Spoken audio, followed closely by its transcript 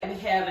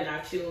have in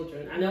our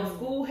children. I know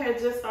school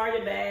has just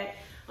started back.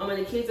 And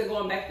the kids are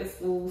going back to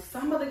school.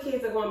 Some of the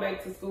kids are going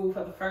back to school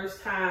for the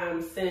first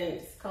time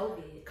since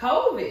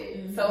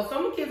COVID. So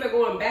some kids are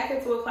going back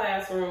into a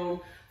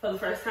classroom for the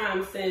first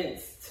time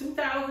since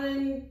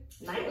 2019.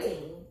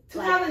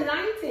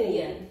 2019.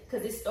 Yeah,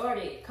 because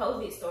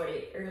COVID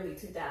started early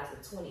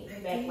 2020,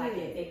 back like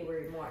in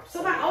February, March.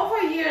 So about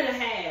over a year and a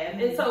half.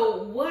 And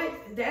so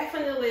what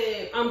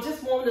definitely,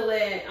 just wanting to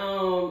let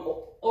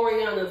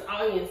Oriana's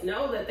audience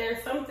know that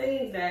there's some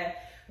things that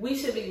we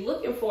should be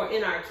looking for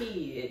in our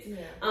kids.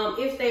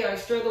 If they are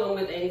struggling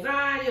with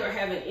anxiety or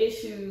having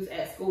issues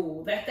at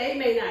school that they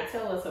may not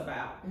tell us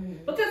about.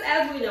 Because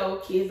as we know,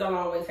 kids don't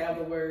always have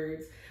the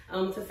words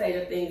to say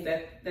the things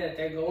that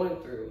they're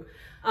going through.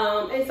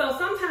 And so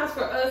sometimes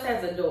for us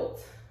as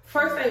adults,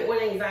 first thing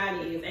what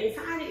anxiety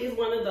is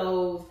one of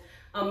those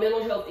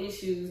mental health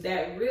issues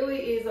that really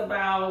is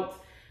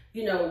about,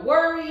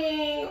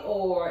 worrying,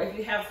 or if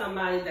you have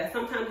somebody that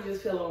sometimes you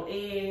just feel on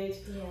edge,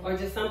 or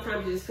just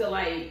sometimes you just feel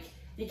like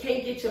you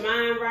can't get your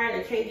mind right,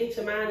 or can't get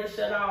your mind to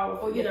shut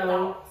off, or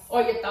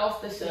your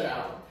thoughts to shut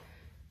off.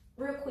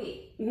 Real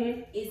quick,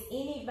 is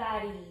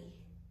anybody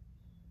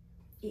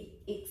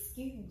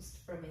excused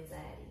from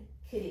anxiety?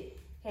 Could it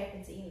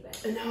happen to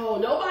anybody? No,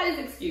 nobody's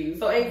excused.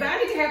 So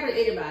anxiety can happen to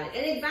anybody.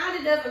 And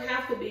anxiety doesn't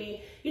have to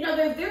be,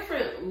 there's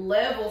different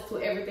levels to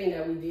everything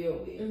that we deal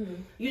with.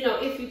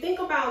 If you think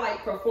about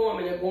like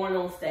performing or going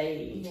on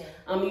stage,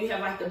 you have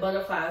like the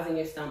butterflies in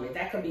your stomach.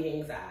 That could be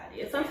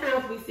anxiety. And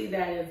sometimes we see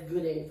that as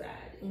good anxiety.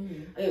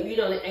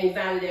 The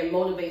anxiety that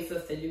motivates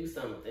us to do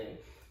something.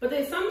 But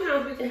then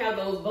sometimes we can have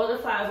those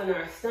butterflies in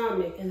our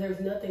stomach and there's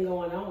nothing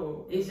going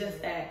on. It's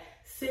just that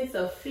sense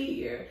of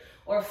fear,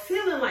 or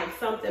feeling like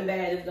something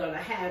bad is going to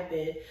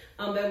happen,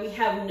 but we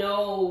have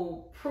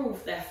no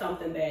proof that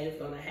something bad is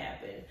going to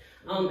happen.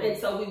 And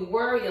so we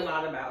worry a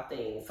lot about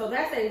things. So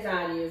that's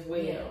anxiety as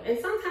well. And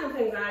sometimes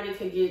anxiety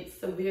can get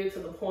severe to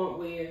the point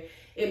where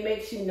it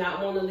makes you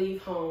not want to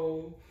leave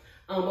home,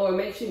 or it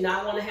makes you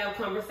not want to have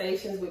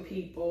conversations with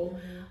people.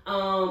 A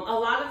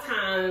lot of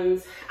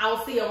times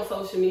I'll see on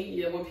social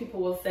media when people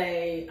will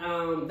say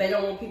they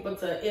don't want people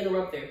to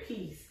interrupt their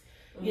peace.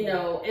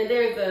 And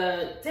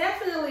there's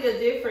definitely a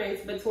difference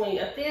between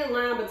a thin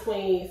line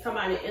between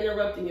somebody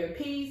interrupting your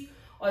peace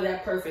or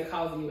that person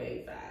causing you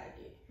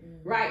anxiety,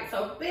 right?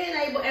 So being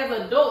able, as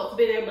adults,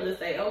 being able to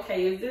say,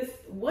 okay,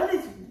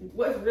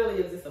 what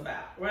really is this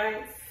about,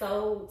 right?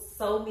 So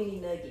many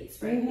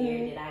nuggets right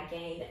there that I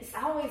gained. It's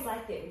always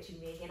like that with you,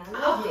 Megan. I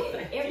love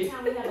it. Every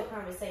time we have a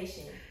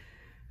conversation,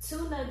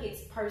 2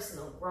 nuggets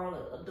personal, grown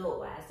up, adult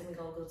wise, then we're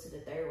gonna go to the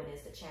third one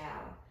as the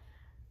child.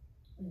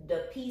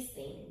 The peace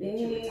thing that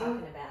you were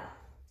talking about,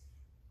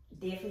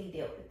 definitely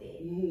dealt with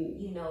it.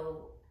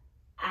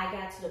 I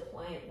got to the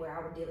point where I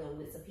was dealing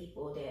with some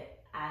people that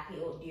I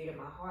held dear to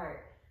my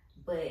heart,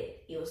 but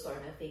it was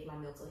starting to affect my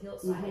mental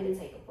health, so I had to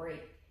take a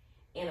break.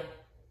 And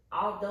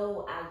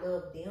although I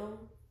loved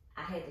them,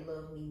 I had to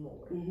love me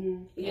more.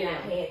 And I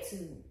had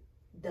to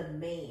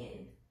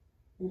demand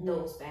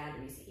those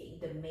boundaries,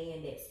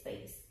 demand that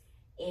space.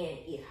 And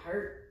it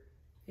hurt.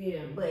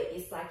 But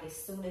it's like as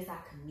soon as I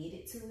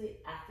committed to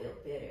it, I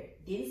felt better.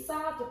 Didn't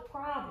solve the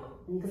problem,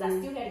 because I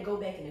still had to go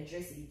back and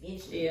address it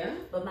eventually.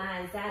 But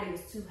my anxiety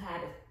was too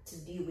high to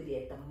deal with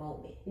it at the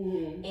moment.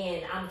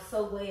 And I'm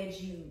so glad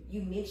you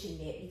mentioned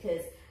that,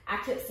 because I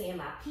kept saying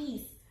my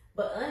piece,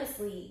 but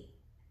honestly,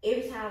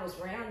 every time I was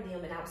around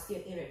them and I was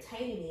still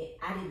entertaining it,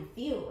 I didn't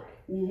feel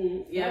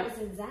right. That was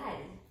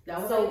anxiety.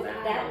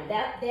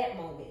 That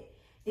moment.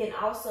 Then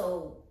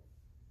also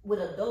with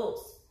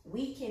adults,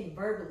 we can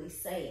verbally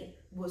say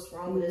what's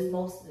wrong with us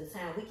most of the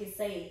time. We can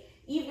say,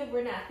 even if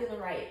we're not feeling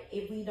right,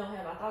 if we don't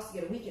have our thoughts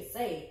together, we can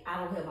say, I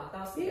don't have my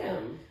thoughts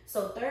together.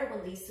 So third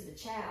one leads to the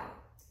child.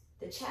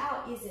 The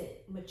child isn't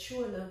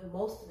mature enough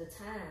most of the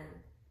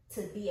time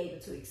to be able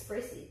to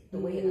express it the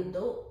way an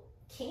adult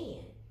can.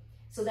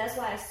 So that's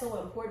why it's so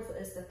important for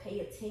us to pay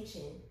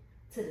attention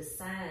to the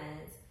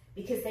signs,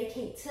 because they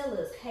can't tell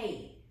us,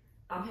 hey,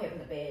 I'm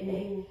having a bad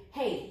day.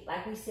 Hey,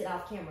 like we said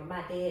off camera,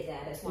 my dad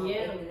died, that's why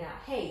I'm acting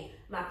out. Hey,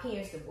 my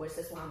parents divorced,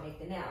 that's why I'm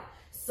acting out.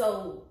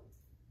 So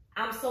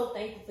I'm so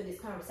thankful for this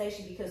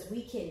conversation, because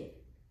we can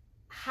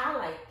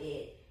highlight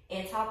that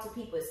and talk to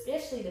people,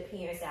 especially the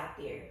parents out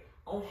there,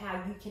 on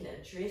how you can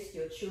address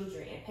your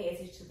children and pay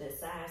attention to the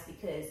signs,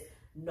 because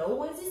no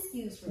one's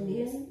excused from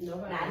this,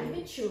 not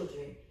even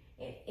children,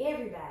 and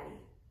everybody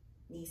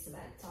needs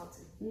somebody to talk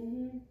to.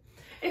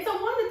 And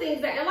so one of the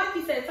things that, and like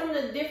you said, some of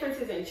the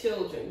differences in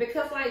children,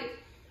 because like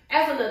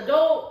as an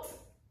adult,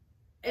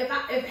 if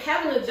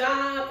having a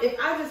job, if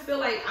I just feel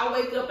like I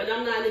wake up and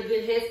I'm not in a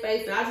good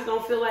headspace and I just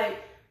don't feel like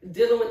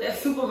dealing with that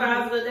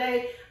supervisor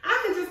today,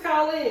 I can just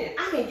call in.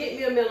 I can get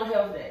me a mental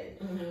health day.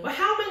 But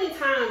how many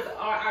times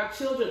are our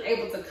children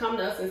able to come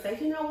to us and say,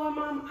 you know what,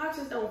 Mom, I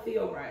just don't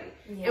feel right.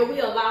 And we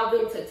allow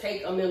them to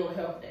take a mental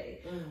health day.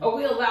 Or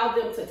we allow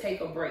them to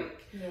take a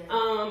break.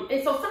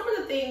 And so some of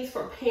the things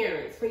for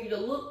parents, for you to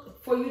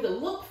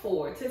look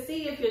for to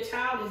see if your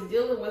child is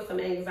dealing with some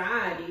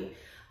anxiety,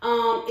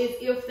 is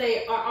if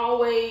they are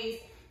always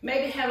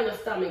maybe having a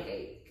stomach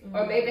ache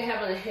or maybe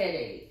having a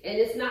headache, and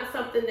it's not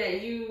something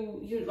that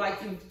you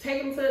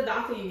take them to the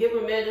doctor, you give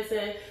them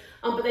medicine,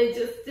 but they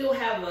just still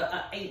have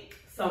a ache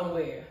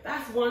somewhere.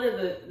 That's one of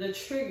the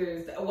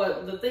triggers,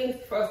 the things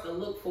for us to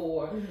look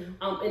for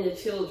in the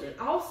children.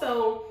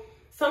 Also,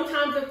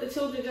 sometimes if the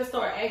children just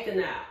start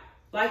acting out,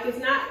 like it's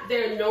not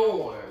their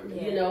norm,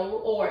 you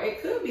know, or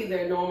it could be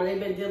their norm and they've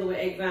been dealing with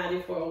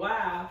anxiety for a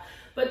while.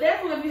 But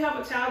definitely if you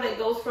have a child that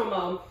goes from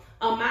a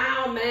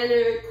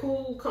mild-mannered,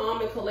 cool,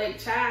 calm, and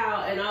collect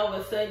child, and all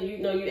of a sudden, you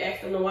know, you ask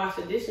them to wash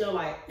the dishes, and they're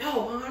like,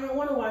 no, Mom, I don't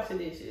want to wash the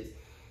dishes.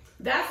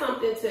 That's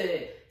something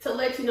to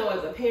let you know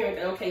as a parent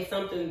that, okay,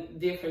 something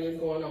different is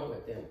going on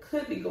with them,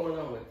 could be going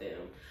on with them.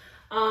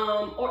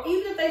 Or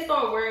even if they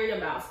start worrying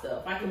about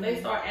stuff, like if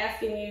they start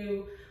asking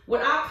you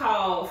what I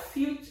call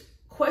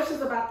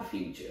questions about the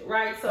future,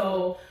 right?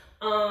 So,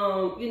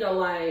 you know,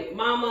 like,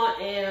 Mama,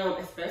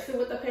 especially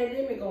with the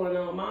pandemic going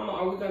on, Mama,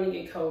 are we going to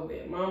get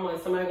COVID? Mama,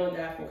 is somebody going to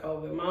die from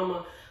COVID?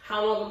 Mama,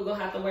 how long are we going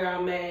to have to wear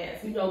our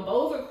masks? You know,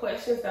 those are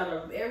questions that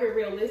are very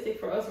realistic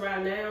for us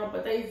right now,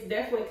 but they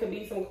definitely could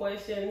be some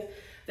questions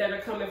that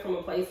are coming from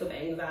a place of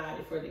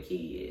anxiety for the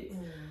kids.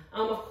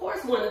 Of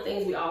course, one of the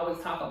things we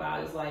always talk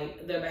about is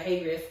like their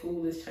behavior at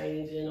school is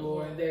changing,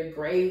 or their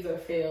grades are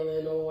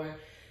failing, or,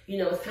 you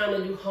know, it's time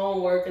to do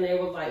homework and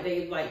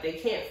they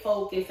can't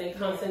focus and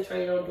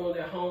concentrate on doing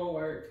their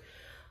homework.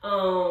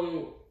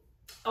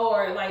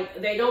 Or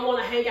like they don't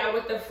want to hang out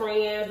with their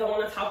friends, don't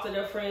want to talk to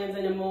their friends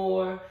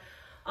anymore.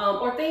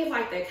 Or things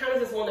like that, kind of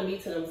just want to be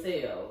to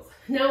themselves.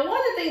 Now, one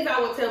of the things I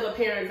would tell the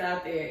parents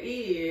out there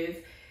is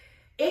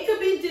it could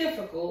be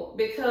difficult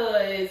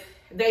because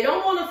they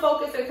don't want to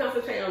focus and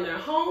concentrate on their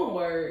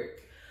homework,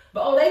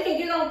 but they can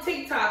get on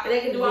TikTok and they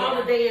can do all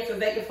the dances,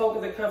 they can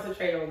focus and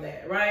concentrate on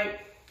that, right?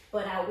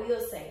 But I will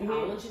say, I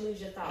don't want you to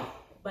lose your thought,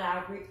 but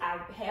I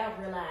have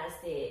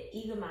realized that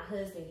even my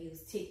husband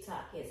used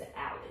TikTok as an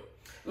outlet.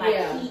 Like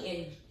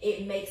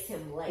it makes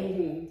him laugh.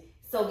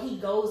 So he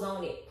goes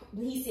on it.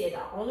 He said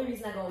the only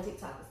reason I go on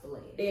TikTok is to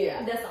laugh.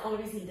 Yeah. That's the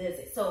only reason he does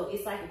it. So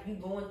it's like if you're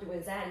going through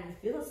anxiety,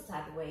 you feel some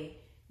type of way,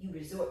 you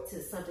resort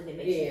to something that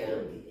makes you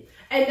feel good.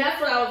 And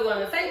that's what I was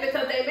going to say,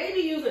 because they may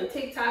be using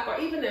TikTok or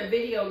even their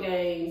video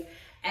games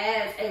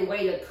as a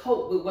way to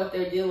cope with what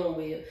they're dealing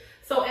with.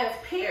 So as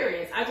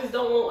parents, I just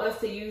don't want us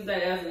to use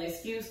that as an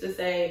excuse to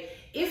say,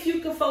 if you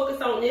can focus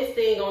on this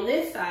thing on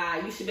this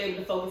side, you should be able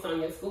to focus on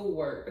your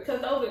schoolwork,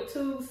 because those are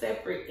two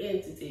separate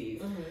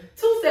entities,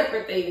 two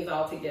separate things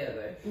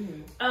altogether.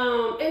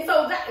 And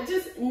so that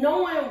just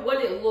knowing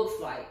what it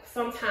looks like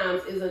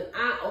sometimes is an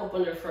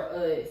eye-opener for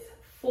us,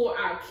 for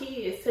our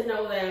kids, to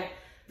know that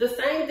the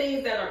same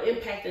things that are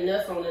impacting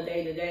us on a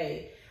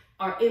day-to-day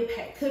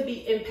could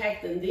be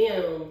impacting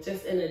them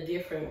just in a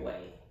different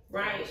way.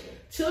 Right?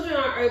 Children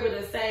aren't able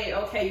to say,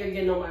 okay, you're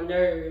getting on my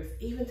nerves,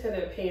 even to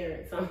their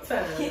parents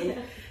sometimes.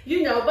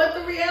 You know, but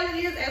the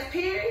reality is, as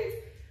parents,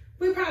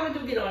 we probably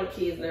do get on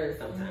kids' nerves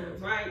sometimes,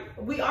 right?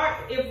 If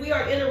we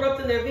are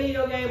interrupting their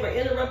video game or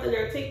interrupting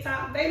their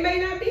TikTok, they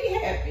may not be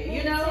happy,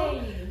 you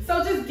know?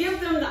 So just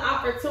give them the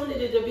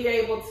opportunity to be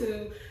able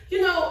to,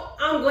 you know,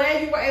 I'm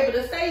glad you were able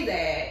to say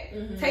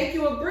that. Take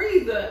you a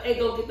breather and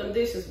go get them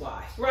dishes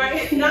washed,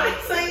 right?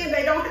 Not saying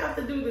they don't have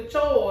to do the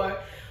chore,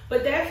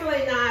 but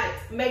definitely not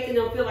making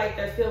them feel like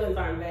their feelings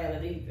aren't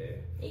valid either.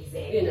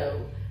 Exactly. You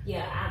know?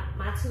 Yeah,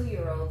 my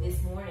 2-year-old this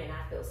morning,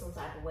 I felt some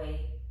type of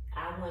way.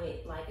 I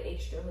wanted like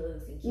extra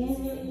hugs and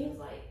kisses, and he was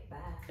like, bye.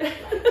 Like,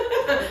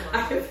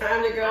 I have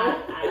time to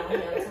go. I don't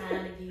have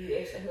time to give you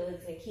extra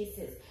hugs and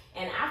kisses.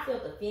 And I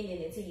felt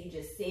offended until you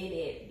just said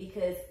it,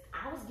 because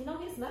I was,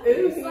 his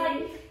nerves.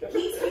 Like,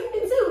 he's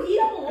human too. He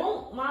don't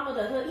want mama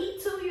to hug.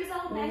 He's 2 years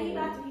old now. He's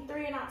about to be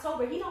 3 in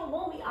October. He don't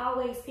want me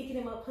always picking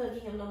him up,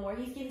 hugging him no more.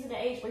 He's getting to the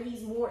age where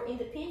he's more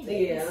independent.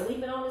 He's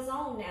sleeping on his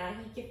own now.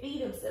 He can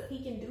feed himself.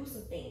 He can do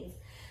some things.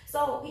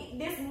 So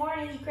this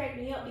morning he cracked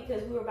me up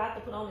because we were about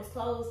to put on his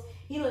clothes.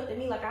 He looked at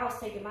me like I was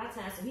taking my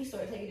time, so he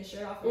started taking his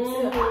shirt off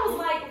himself. I was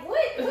like,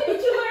 "What? When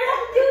did you learn how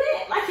to do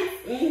that?" Like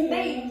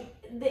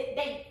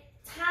they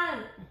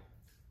time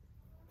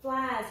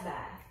flies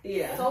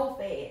by so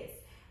fast,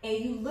 and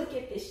you look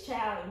at this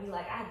child and be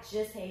like, "I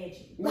just had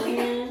you." Like,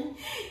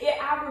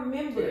 I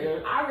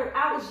remember,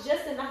 I was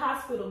just in the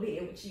hospital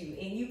bed with you,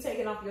 and you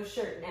taking off your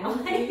shirt now.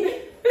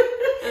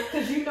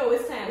 Because you know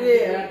it's time to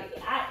get ready.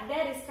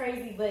 That is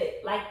crazy,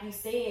 but like you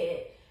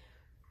said,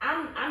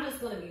 I'm just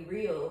gonna be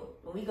real.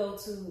 When we go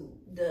to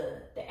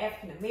the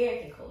African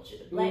American culture,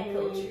 the Black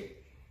culture,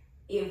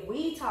 if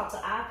we talk to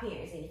our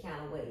parents any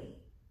kind of way,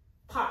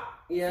 slap,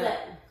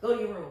 go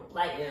to your room,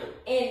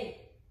 and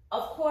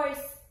of course,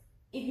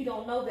 if you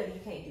don't know better, you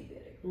can't do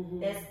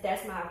better.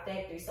 That's my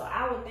factory. So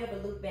I would never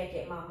look back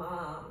at my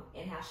mom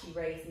and how she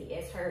raised me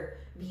as her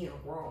being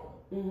wrong.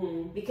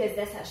 Because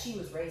that's how she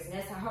was raised, and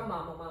that's how her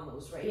mama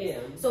was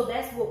raised. So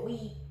that's what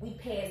we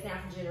pass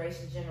down from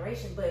generation to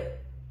generation. But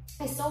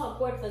it's so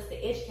important for us to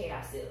educate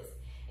ourselves.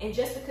 And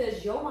just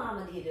because your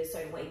mama did it a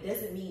certain way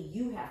doesn't mean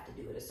you have to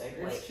do it a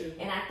certain way. True.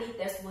 And I think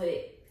that's what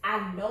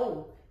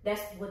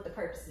the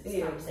purpose of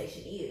this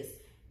conversation is.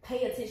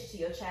 Pay attention to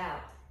your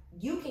child.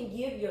 you can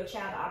give your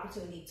child the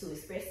opportunity to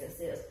express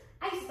themselves.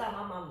 I used to thought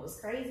my mama was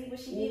crazy when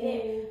she did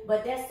that,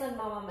 but that's something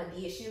my mama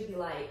did. She'll be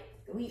like,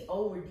 we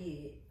overdid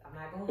it. I'm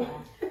not gonna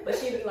lie, but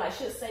she'd be like,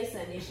 she'll say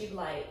something, and she'd be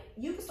like,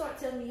 you can start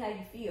telling me how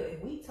you feel.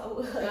 And we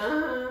told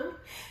her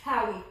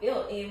how we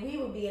felt, and we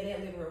would be in that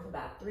living room for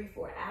about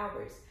 3-4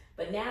 hours.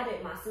 But now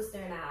that my sister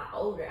and I are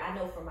older, I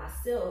know for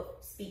myself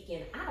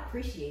speaking, I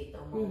appreciate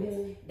those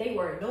moments. They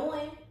were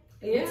annoying.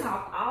 We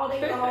talked all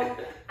day long.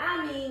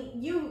 I mean,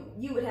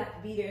 you would have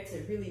to be there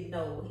to really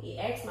know.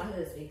 Ask my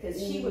husband, because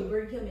she would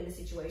bring him in the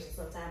situation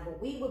sometimes, but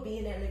we would be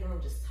in that living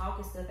room just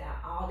talking stuff out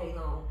all day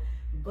long.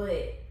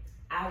 But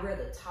I'd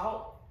rather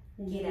talk,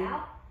 get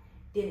out,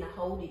 than to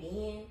hold it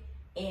in,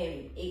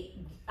 and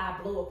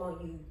I blow up on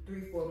you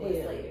 3-4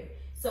 months later.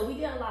 So we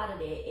did a lot of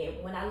that,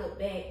 and when I look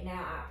back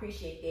now, I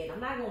appreciate that. I'm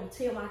not going to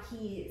tell my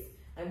kids,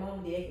 like mom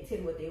and dad can tell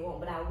me what they want,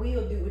 but I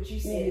will do what you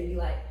said and be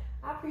like,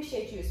 I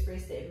appreciate you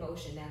express that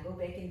emotion. Now go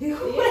back and do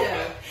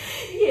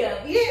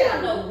it. We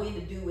should know when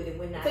to do it and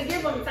when not. To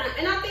give them time.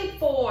 And I think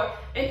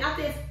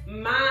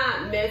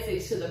my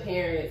message to the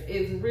parents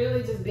is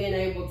really just being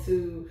able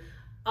to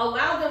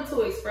allow them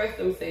to express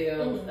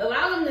themselves,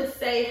 allow them to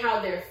say how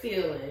they're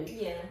feeling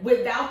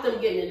without them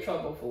getting in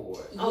trouble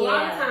for it. A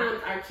lot of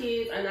times our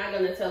kids are not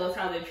going to tell us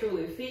how they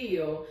truly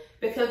feel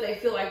because they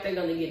feel like they're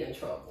going to get in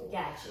trouble.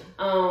 Gotcha.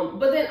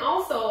 But then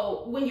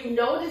also, when you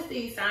notice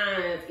these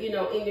signs, in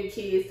your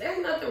kids,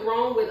 there's nothing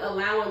wrong with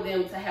allowing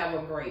them to have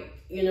a break,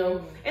 And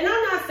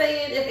I'm not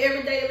saying if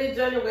every day Little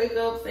Johnny wake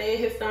up saying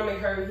his stomach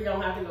hurt, he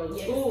don't have to go to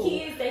school.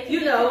 Kids, they can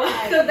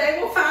because they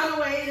will find a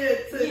way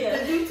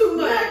to do too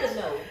much. You have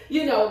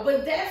to know.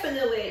 But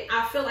definitely,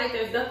 I feel like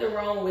there's nothing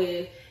wrong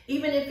with,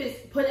 even if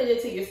it's putting it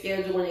into your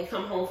schedule when they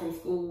come home from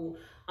school,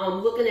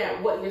 looking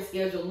at what your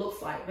schedule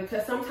looks like.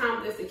 Because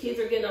sometimes if the kids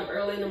are getting up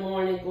early in the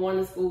morning, going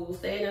to school,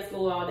 staying in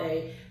school all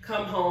day,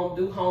 come home,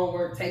 do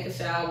homework, take a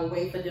shower,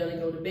 wait for them to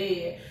go to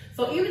bed.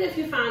 So even if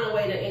you find a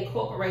way to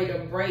incorporate a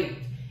break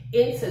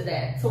into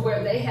that, to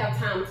where they have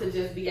time to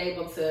just be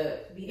able to,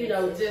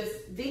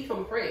 just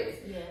decompress.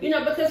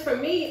 Because for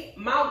me,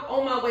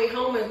 on my way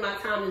home is my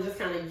time to just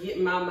kind of get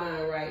my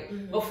mind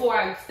right before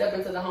I step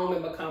into the home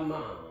and become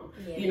mom,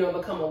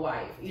 become a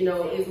wife.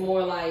 It's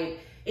more like,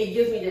 it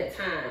gives me that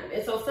time.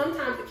 And so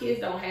sometimes the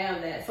kids don't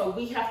have that. So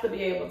we have to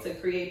be able to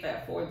create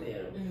that for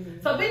them.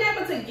 So being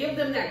able to give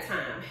them that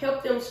time,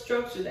 help them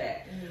structure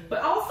that.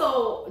 But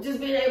also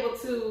just being able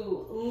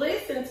to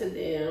listen to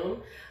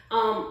them,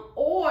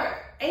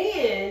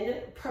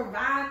 and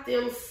provide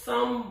them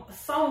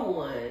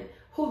someone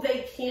who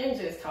they can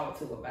just talk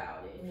to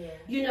about it.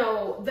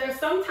 There's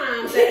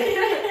sometimes that,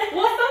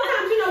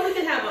 we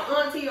can have an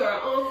auntie or an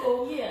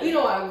uncle,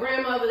 or a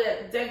grandmother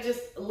that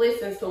just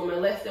listens to them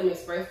and lets them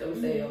express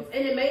themselves.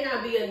 And it may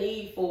not be a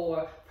need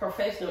for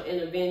professional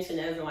intervention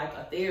as in like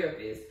a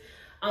therapist.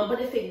 But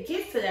if it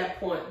gets to that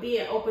point,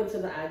 being open to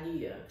the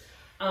idea.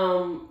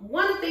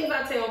 One of the things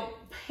I tell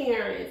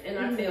parents and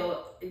I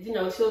tell,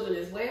 children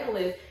as well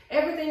is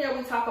everything that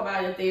we talk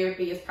about in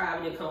therapy is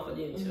private and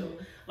confidential.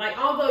 Like,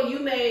 although you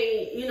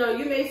may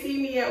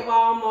see me at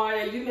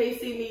Walmart, and you may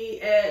see me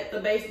at the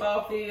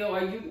baseball field,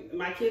 or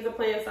my kids are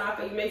playing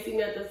soccer, you may see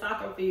me at the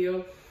soccer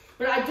field.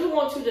 But I do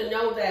want you to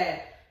know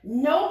that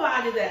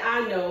nobody that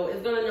I know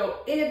is going to know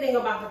anything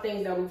about the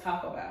things that we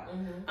talk about.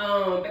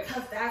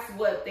 Because that's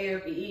what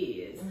therapy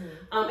is.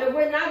 And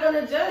we're not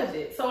going to judge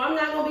it. So I'm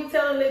not going to be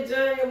telling Little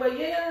Johnny,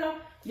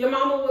 well, your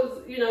mama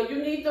was, you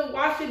need to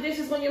wash your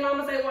dishes when your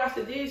mama say wash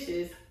the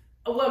dishes.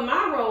 What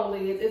my role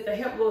is to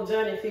help Little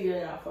Johnny figure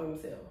it out for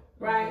himself,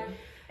 right?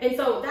 And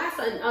so that's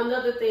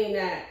another thing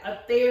that a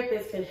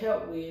therapist can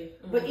help with.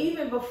 But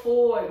even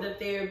before the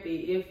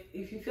therapy,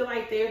 if you feel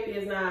like therapy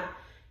is not,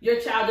 your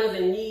child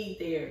doesn't need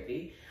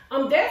therapy,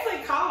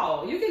 definitely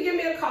call. You can give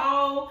me a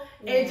call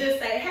and just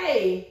say,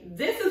 hey,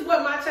 this is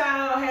what my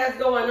child has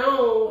going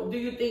on. Do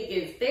you think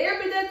it's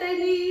therapy that they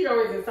need,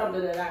 or is it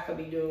something that I could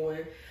be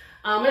doing?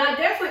 And I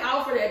definitely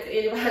offer that to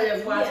anybody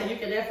that's watching. You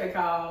can definitely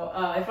call.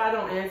 If I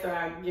don't answer,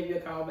 I'll give you a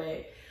call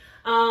back.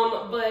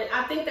 But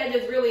I think that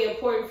is really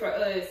important for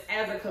us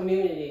as a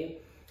community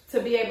to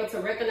be able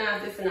to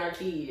recognize this in our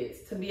kids,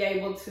 to be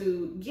able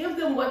to give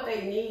them what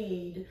they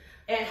need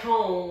at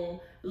home,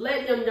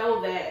 let them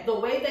know that the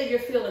way that you're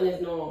feeling is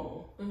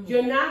normal.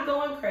 You're not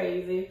going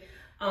crazy.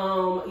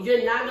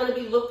 You're not going to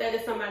be looked at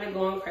as somebody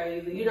going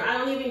crazy. I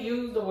don't even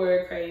use the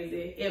word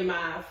crazy in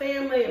my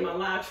family, in my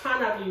life. I try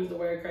not to use the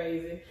word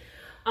crazy.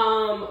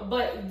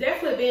 But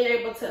definitely being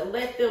able to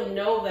let them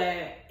know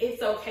that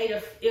it's okay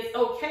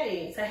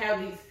to have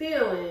these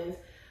feelings.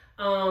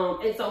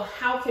 And so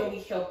how can we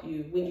help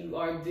you when you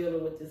are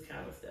dealing with this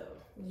kind of stuff?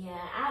 Yeah,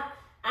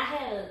 I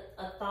had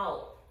a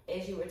thought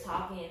as you were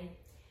talking.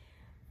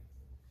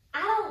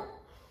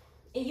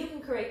 And you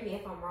can correct me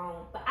if I'm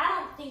wrong, but I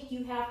don't think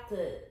you have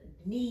to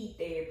need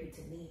therapy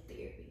to need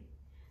therapy.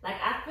 Like,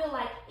 I feel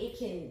like it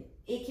can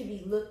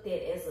be looked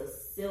at as a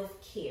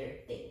self-care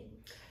thing.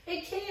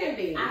 It can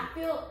be. I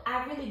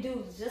really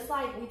do. Just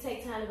like we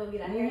take time to go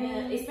get our hair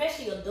done,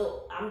 especially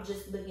adult. I'm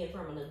just looking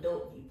from an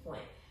adult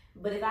viewpoint.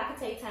 But if I could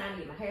take time to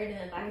get my hair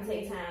done, if I could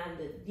take time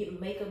to get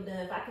my makeup done,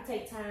 if I could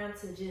take time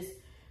to just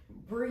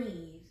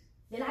breathe,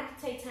 then I could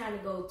take time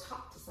to go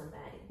talk to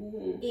somebody.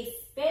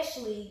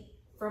 Especially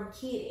from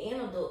kid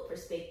and adult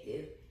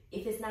perspective,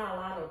 if it's not a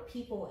lot of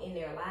people in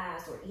their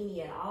lives or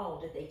any at all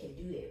that they can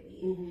do that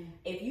with.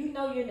 If you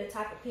know you're the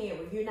type of parent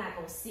where you're not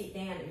going to sit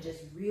down and just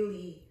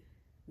really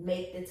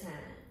make the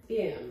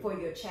time for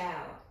your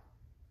child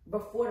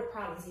before the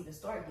problems even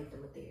start, give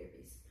them a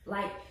therapist.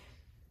 Like,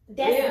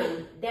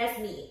 that's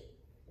me.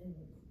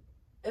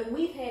 And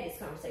we've had this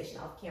conversation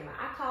off camera.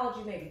 I called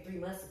you maybe 3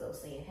 months ago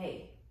saying,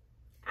 hey,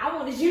 I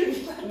wanted you to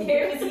be my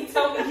therapist. He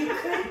told me you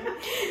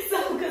couldn't.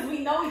 So, because we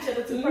know each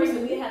other too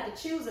personally, we didn't have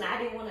to choose, and I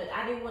didn't want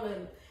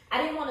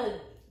to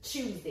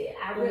choose that.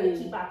 I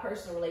really keep our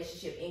personal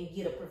relationship and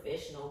get a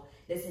professional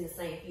that's in the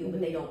same field,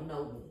 but they don't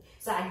know me.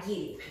 So I get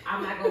it.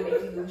 I'm not going to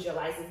make you lose your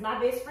license. My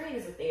best friend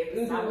is a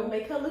therapist. I won't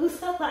make her lose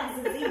her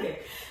license either.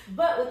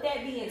 But with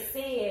that being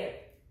said,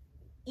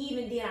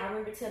 even then, I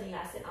remember telling you,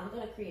 I said, I'm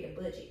going to create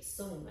a budget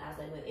soon. I was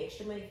like, when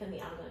extra money comes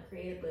in, I'm going to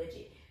create a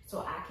budget so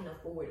I can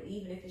afford it,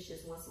 even if it's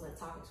just once a month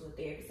talking to a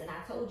therapist. And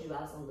I told you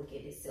I was going to look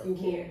at this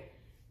self-care.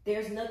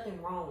 There's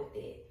nothing wrong with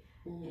that.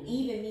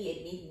 Even me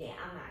admitting that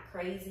I'm not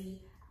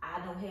crazy,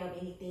 I don't have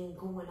anything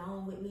going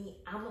on with me.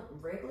 I'm a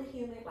regular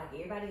human like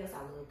everybody else.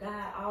 I love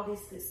God, all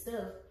this good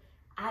stuff.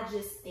 I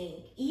just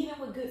think, even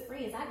with good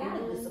friends, I got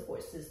a good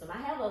support system. I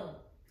have a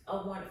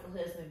wonderful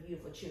husband,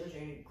 beautiful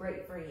children,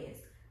 great friends.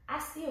 I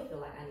still feel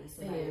like I need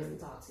somebody else to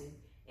talk to.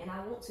 And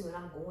I want to, and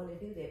I'm going to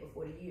do that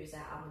before the year's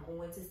out. I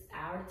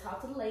already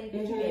talked to the lady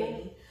that you gave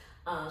me.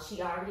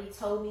 She already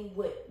told me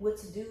what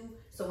to do.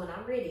 So when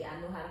I'm ready,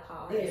 I know how to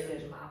call her and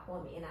schedule my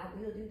appointment, and I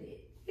will do that.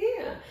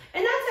 Yeah.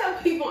 And I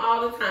tell people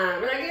all the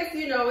time, and I guess,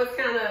 it's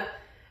kind of,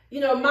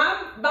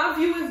 my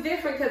view is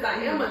different because I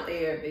am a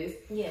therapist.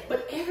 Yeah.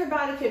 But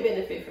everybody can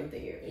benefit from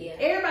therapy. Yeah.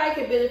 Everybody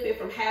can benefit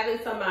from having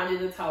somebody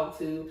to talk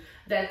to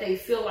that they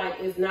feel like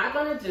is not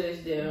going to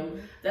judge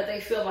them, that they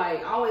feel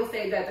like, I always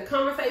say that the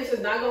conversation is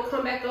not going to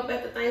come back up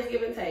at the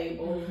Thanksgiving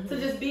table, to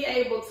just be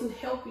able to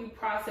help you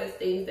process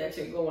things that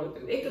you're going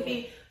through. It could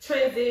be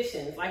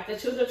transitions, like the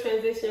children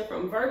transition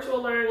from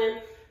virtual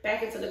learning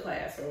back into the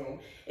classroom.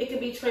 It could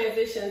be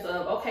transitions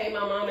of, okay,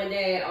 my mom and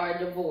dad are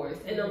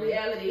divorced. And the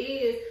reality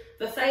is,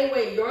 the same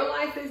way your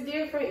life is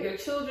different, your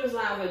children's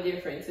lives are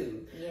different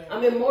too.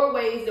 Yeah. In more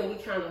ways than we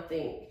kind of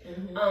think.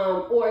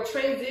 Or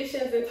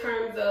transitions in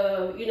terms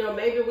of,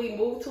 maybe we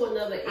move to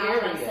another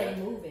area.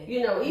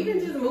 Even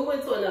just moving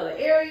to another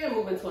area,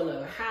 moving to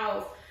another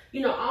house.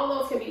 All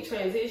those can be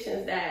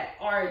transitions that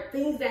are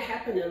things that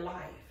happen in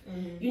life.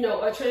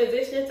 A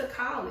transition into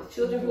college.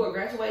 Children who are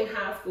graduating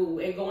high school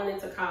and going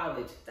into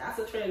college. That's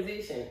a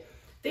transition.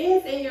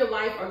 Things in your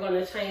life are going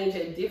to change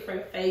at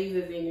different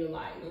phases in your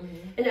life.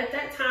 And at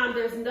that time,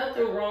 there's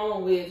nothing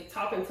wrong with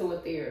talking to a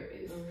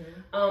therapist.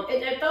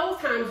 And at those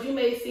times, you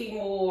may see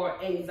more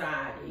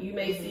anxiety. You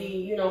may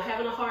see,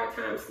 having a hard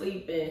time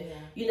sleeping.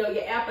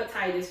 Your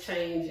appetite is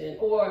changing.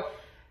 Or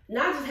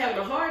not just having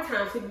a hard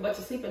time sleeping, but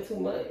you're sleeping too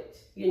much.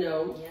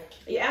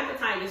 Your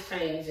appetite is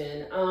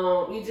changing.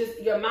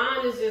 Your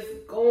mind is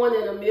just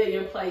going in a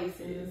million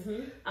places,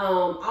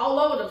 all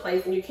over the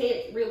place, and you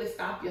can't really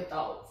stop your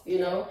thoughts,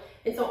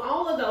 And so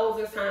all of those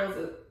are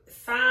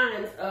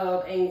signs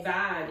of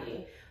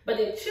anxiety. But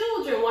in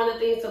children, one of the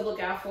things to look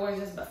out for is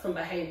just some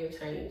behavior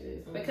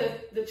changes, because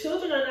the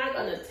children are not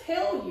going to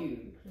tell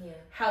you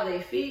how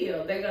they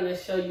feel. They're going to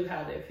show you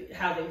how they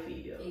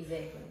feel.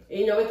 Exactly.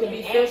 It can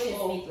be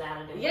simple.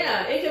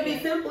 It can be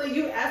simply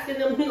you asking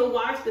them to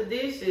wash the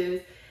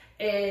dishes,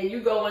 and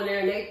you go in there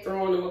and they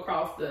throwing them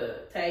across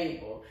the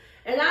table.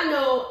 And I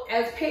know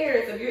as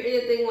parents, if you're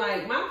anything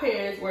like my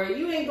parents were,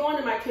 you ain't going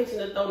to my kitchen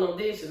to throw no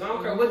dishes. I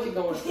don't care what you're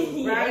going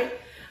through, right?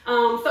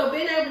 So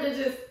being able to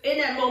just in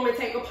that moment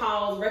take a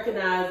pause,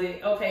 recognize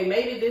it. Okay,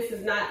 maybe this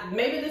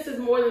is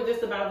more than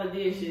just about the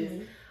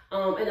dishes,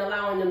 and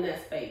allowing them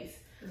that space.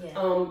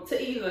 To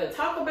either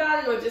talk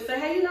about it or just say,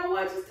 hey, you know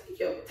what, just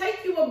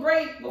take you a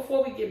break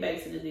before we get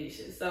back to the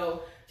dishes.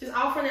 So just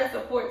offering that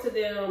support to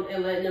them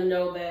and letting them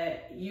know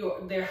that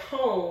their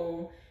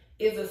home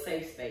is a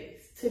safe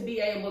space to be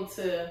able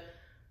to,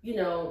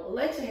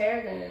 let your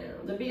hair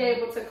down, to be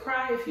able to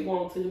cry if you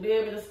want to be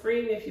able to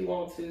scream if you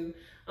want to,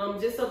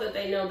 just so that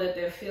they know that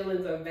their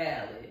feelings are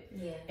valid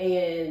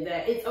and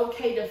that it's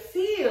okay to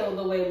feel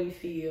the way we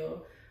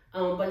feel,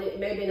 but it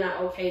may be not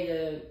okay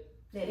to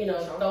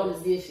throw the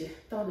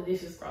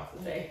dishes across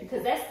the table.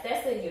 Because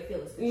that's in your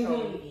feelings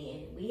control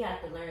again. We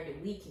have to learn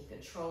that we can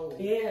control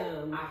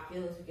our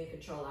feelings, we can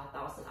control our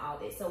thoughts and all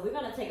that. So we're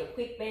going to take a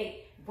quick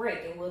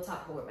break and we'll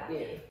talk more about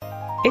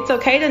that. It's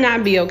okay to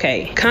not be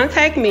okay.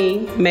 Contact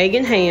me,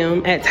 Megan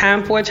Ham, at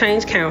Time for a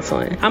Change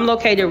Counseling. I'm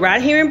located right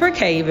here in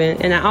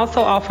Brookhaven, and I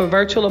also offer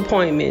virtual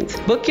appointments.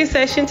 Book your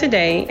session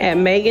today at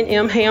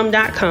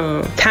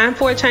meganmham.com. Time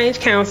for a Change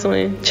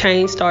Counseling.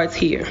 Change starts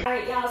here. All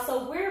right, y'all.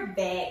 So we're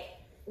back.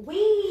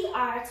 We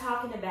are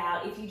talking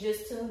about, if you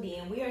just tuned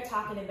in, we are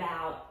talking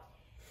about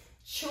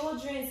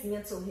children's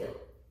mental health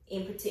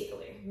in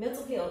particular.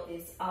 Mental health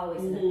is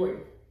always an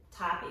important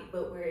topic,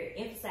 but we're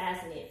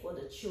emphasizing it for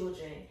the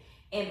children.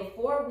 And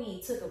before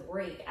we took a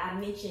break, I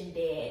mentioned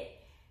that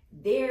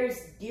there's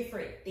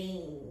different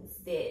things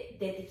that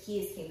the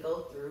kids can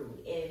go through,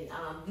 and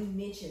you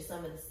mentioned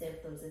some of the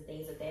symptoms and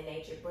things of that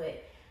nature,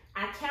 but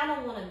I kind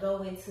of want to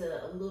go into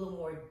a little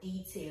more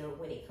detail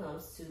when it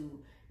comes to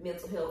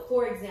mental health.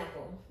 For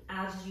example,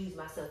 I'll just use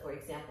myself for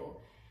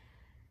example.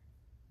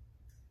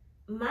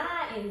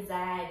 My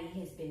anxiety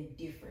has been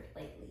different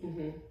lately.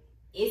 Mm-hmm.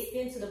 It's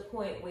been to the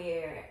point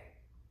where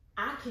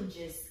I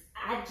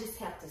just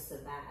have to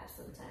survive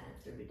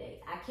sometimes through the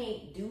day. I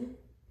can't do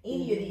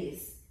any of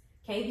this.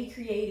 Can't be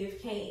creative,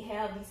 can't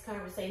have these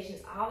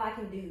conversations. All I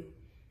can do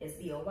is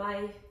be a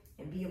wife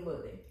and be a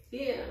mother.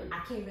 Yeah. I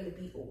can't really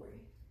be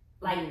Ori.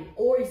 Like,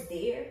 Ori's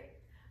there,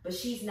 but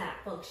she's not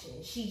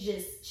functioning. She's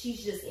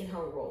just in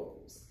her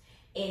roles.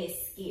 And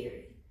it's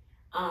scary.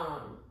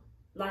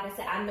 Like I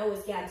said, I know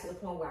it's gotten to the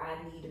point where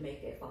I need to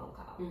make that phone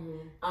call.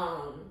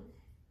 Mm-hmm.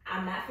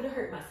 I'm not going to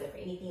hurt myself or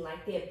anything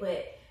like that,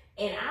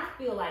 and I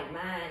feel like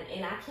mine,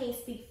 and I can't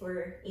speak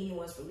for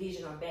anyone's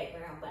religion or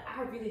background, but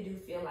I really do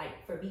feel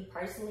like, for me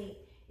personally,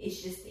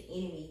 it's just the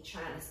enemy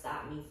trying to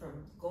stop me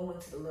from going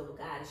to the level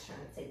God is trying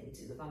to take me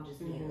to, if I'm just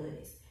being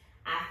honest.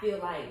 I feel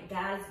like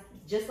God's,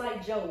 just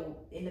like Job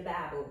in the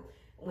Bible,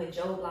 when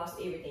Job lost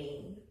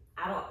everything,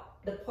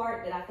 the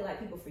part that I feel like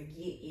people forget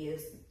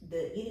is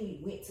the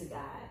enemy went to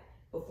God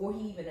before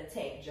he even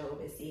attacked Job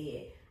and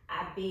said,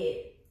 I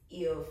bet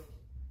if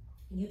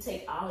you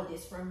take all of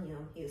this from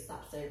him, he'll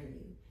stop serving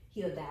you.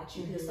 He'll doubt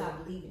you. He'll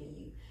stop believing in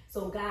you.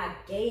 So God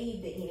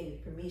gave the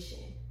enemy permission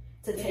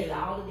to take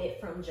all of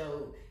that from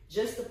Job,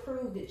 just to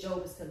prove that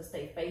Job is going to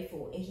stay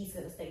faithful and he's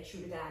going to stay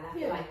true to God. And I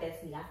feel like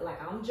that's me. I feel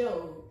like I'm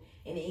Job,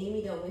 and the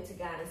enemy done went to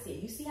God and said,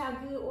 you see how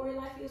good Ori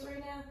life is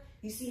right now?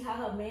 You see how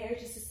her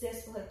marriage is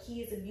successful, her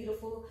kids are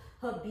beautiful,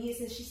 her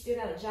business, she still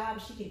got a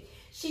job.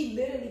 She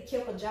literally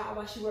kept a job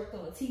while she worked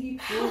on a TV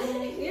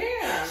program.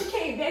 Yeah. She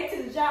came back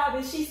to the job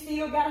and she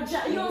still got a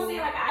job. You know what I'm saying?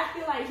 Like, I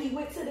feel like he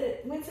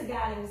went to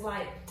God and was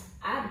like,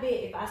 I bet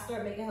if I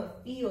start making her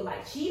feel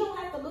like she don't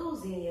have to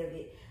lose any of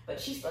it, but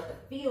she start to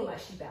feel like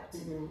she about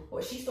to,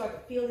 or she start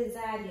to feel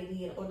anxiety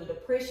again, or the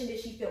depression that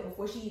she felt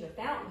before she even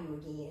found you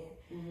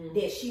again,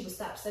 that she would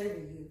stop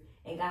serving you.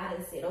 And God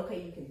has said,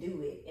 okay, you can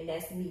do it. And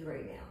that's me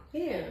right now.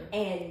 Yeah.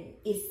 And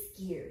it's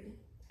scary.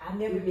 I've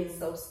never been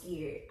so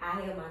scared.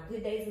 I have my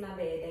good days and my bad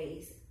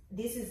days.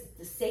 This is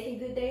the second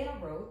good day in a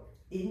row.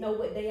 Didn't know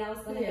what day I was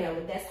going to have,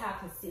 but that's how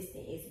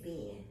consistent it's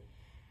been.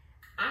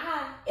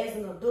 I, as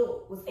an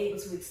adult, was able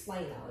to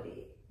explain all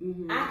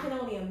that. I can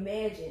only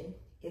imagine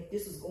if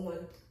this was going,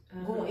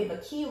 if a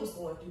kid was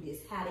going through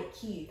this, how that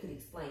kid could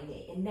explain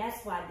it. And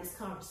that's why this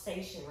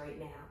conversation right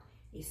now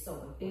is so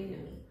important to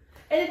me.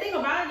 And the thing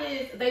about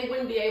it is, they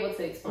wouldn't be able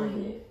to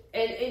explain it.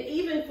 And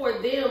even for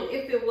them,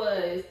 if it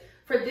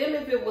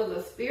was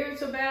a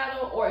spiritual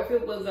battle, or if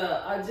it was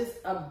just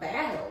a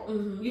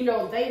battle, you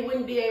know, they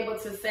wouldn't be able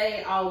to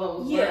say all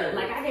those words.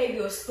 Like I gave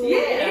you a story.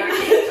 Yeah, and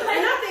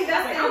I think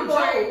that's the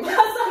importance.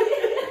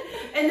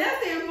 And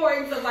that's the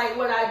importance of like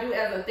what I do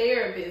as a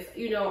therapist.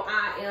 You know,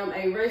 I am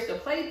a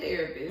registered play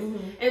therapist,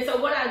 and so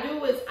what I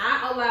do is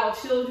I allow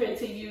children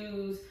to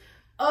use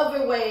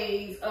other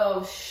ways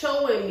of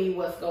showing me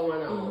what's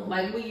going on.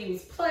 Like, we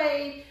use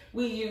play,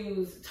 we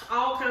use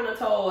all kind of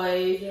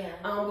toys,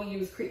 we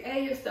use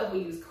creative stuff, we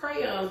use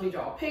crayons, we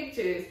draw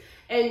pictures,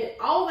 and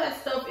all that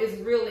stuff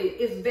is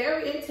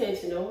very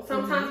intentional.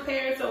 Sometimes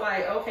parents are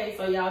like, okay,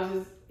 so y'all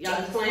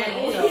just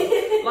playing, you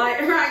know,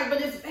 like, right,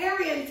 but it's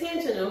very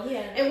intentional.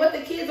 And what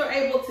the kids are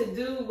able to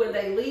do when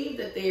they leave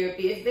the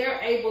therapy is they're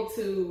able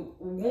to,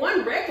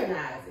 one,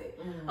 recognize it.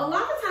 A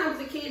lot of times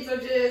the kids are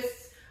just,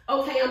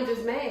 okay, I'm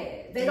just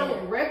mad. They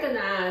don't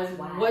recognize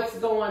what's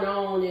going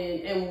on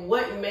and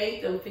what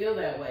made them feel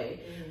that way.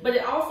 But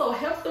it also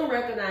helps them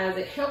recognize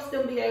it, helps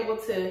them be able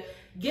to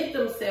get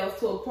themselves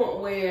to a point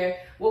where,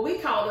 what we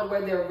call it,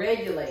 where they're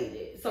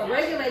regulated. So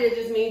regulated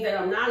just means that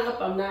I'm not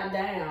up, I'm not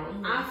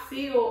down. I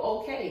feel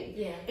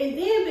okay. And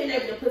then being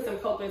able to put some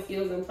coping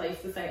skills in place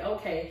to say,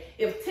 okay,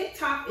 if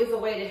TikTok is a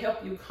way to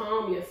help you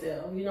calm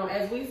yourself, you know,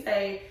 as we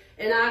say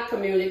in our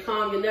community,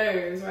 calm your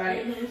nerves,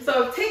 right?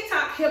 So if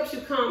TikTok helps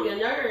you calm your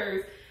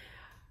nerves,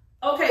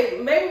 okay,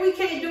 maybe we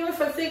can't do it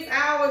for 6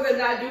 hours and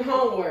not do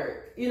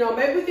homework. You know,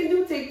 maybe we can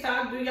do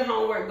TikTok, do your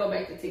homework, go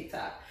back to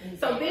TikTok.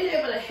 So being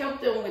able to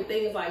help them with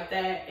things like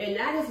that, and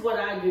that is what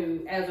I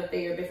do as a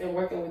therapist and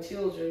working with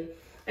children.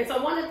 And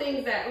so one of the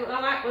things that,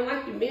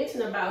 like you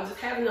mentioned about just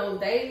having those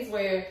days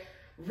where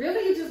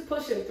really you're just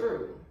pushing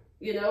through,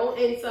 you know?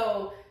 And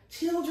so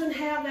children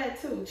have that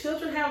too.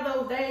 Children have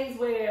those days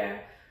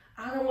where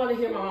I don't want to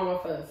hear my mama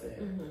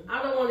fussing.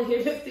 I don't want to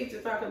hear this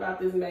teacher talking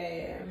about this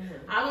man.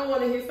 I don't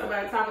want to hear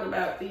somebody talking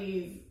about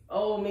these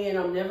old men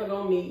I'm never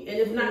going to meet. And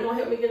it's not going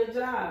to help me get a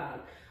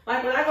job.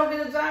 Like, when I go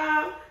get a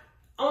job,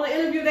 on the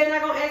interview, they're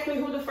not going to ask me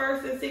who the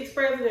first and sixth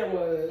president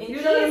was. And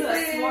you know what I'm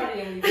saying? Smarter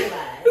than we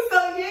realize.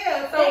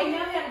 So they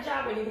never had a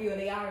job interview and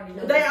they already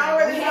know. They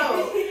already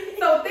know.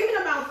 So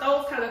thinking about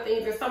those kind of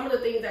things are some of the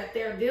things that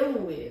they're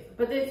dealing with.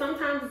 But then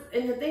sometimes,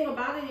 and the thing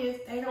about it is,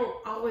 they don't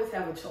always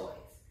have a choice.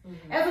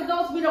 As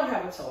adults, we don't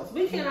have a choice.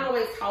 We can't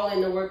always call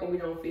in to work when we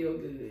don't feel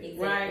good, exactly.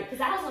 Right?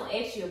 Because I was going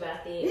to ask you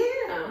about that.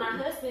 Yeah. My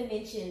husband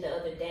mentioned the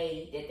other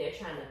day that they're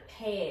trying to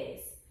pass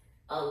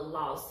a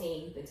law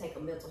saying you can take a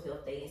mental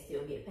health day and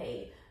still get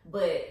paid.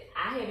 But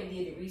I haven't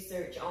did the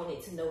research on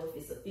it to know if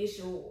it's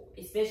official,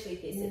 especially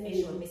if it's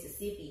official in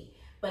Mississippi.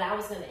 But I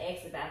was going to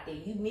ask about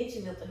that. You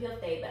mentioned mental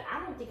health day, but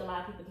I don't think a lot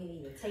of people can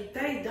even take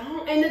that. They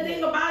don't. And the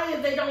thing about it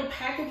is they don't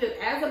package it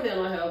as a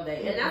mental health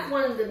day. And that's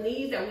one of the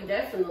needs that we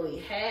definitely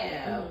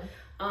have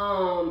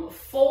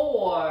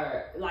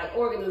for like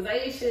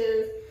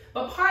organizations.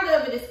 But part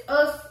of it is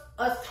us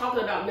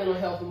talking about mental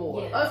health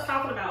more. Yeah. Us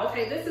talking about,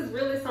 okay, this is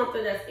really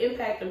something that's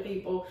impacting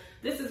people.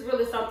 This is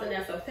really something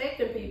that's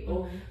affecting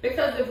people.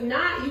 Because if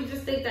not, you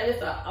just think that it's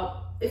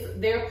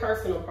their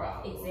personal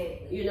problem.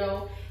 Exactly. You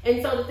know? And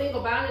so the thing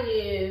about it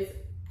is,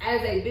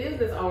 as a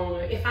business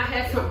owner, if I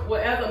had as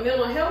a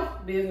mental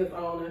health business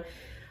owner,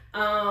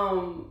 I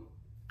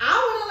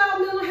would allow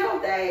mental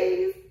health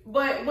days.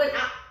 But when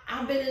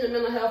I've been in the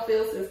mental health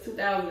field since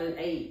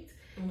 2008,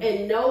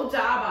 and no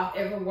job I've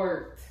ever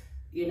worked,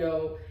 you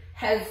know,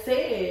 has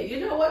said, you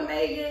know what,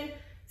 Megan,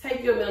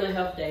 take your mental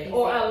health day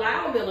or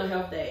allow mental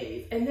health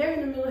days, and they're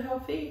in the mental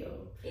health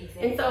field.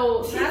 Exactly. And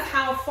so that's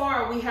how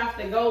far we have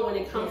to go when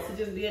it comes to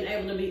just being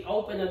able to be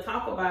open and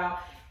talk about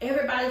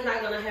everybody's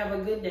not going to have a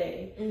good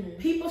day.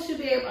 People should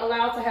be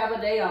allowed to have a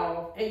day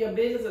off, and your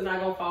business is not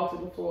going to fall to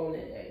the floor on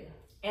that day.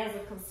 As a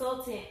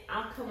consultant,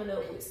 I'm coming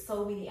up with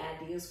so many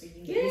ideas for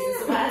you,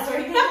 business wise,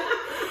 right now.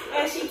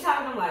 And she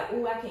talking, I'm like,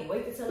 ooh, I can't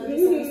wait to tell her this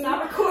when we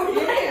stop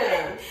recording.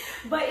 Yeah.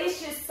 But it's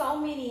just so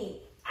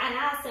many, and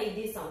I'll say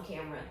this on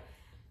camera.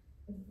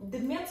 The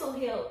mental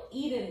health,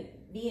 even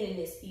being in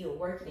this field,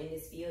 working in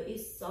this field,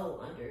 is so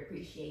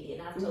underappreciated.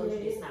 And I've told you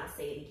this and I'll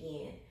say it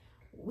again.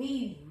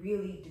 We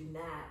really do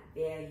not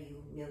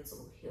value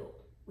mental health.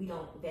 We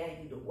don't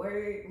value the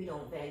word. We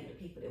don't value the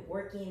people that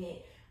work in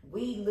it.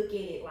 We look at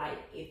it like,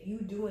 if you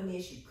doing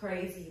this, you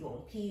crazy, you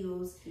on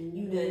pills,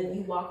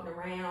 you walking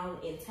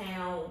around in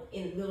town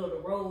in the middle of the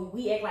road.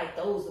 We act like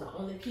those are the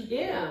only people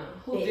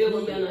who deal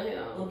with mental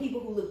health. When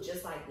people who look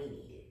just like me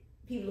need it.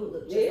 People who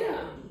look just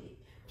like me need it.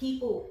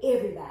 People,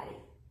 everybody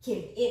can,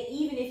 and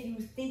even if you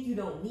think you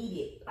don't need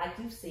it, like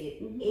you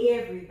said,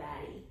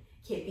 everybody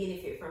can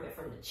benefit from it,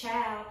 from the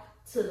child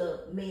to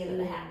the man of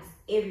the house.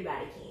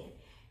 Everybody can.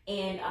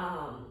 And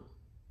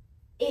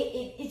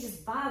it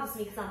just bothers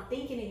me because I'm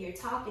thinking and you're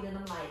talking and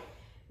I'm like,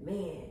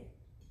 man,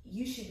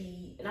 you should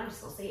be, and I'm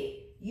just gonna say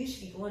it, you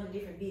should be going to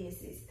different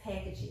businesses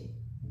packaging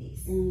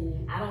this.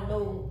 I don't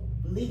know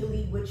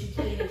legally what you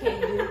can and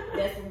can't do.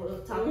 That's what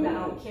we'll talk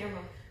about on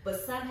camera.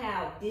 But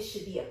somehow this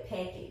should be a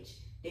package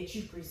that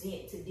you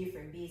present to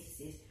different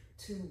businesses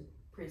to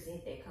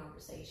present that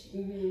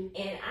conversation.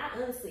 And I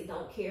honestly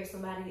don't care if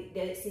somebody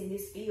that's in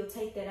this field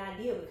take that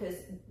idea, because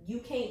you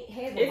can't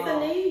have it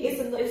all.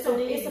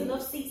 It's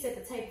enough seats at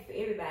the table for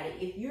everybody.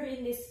 If you're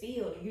in this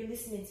field and you're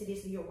listening to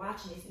this and you're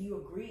watching this and you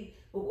agree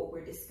with what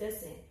we're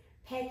discussing,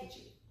 package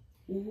it.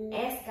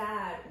 Ask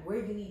God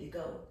where you need to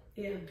go.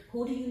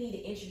 Who do you need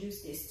to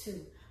introduce this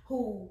to?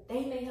 Who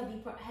they may have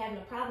be having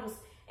the problems.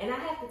 And I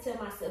have to tell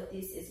myself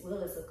this as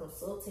well as a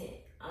consultant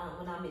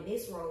when I'm in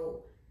this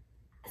role.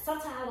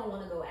 Sometimes I don't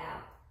want to go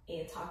out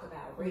and talk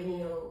about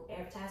radio,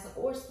 advertising,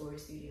 or story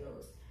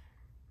studios,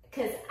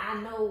 because I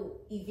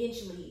know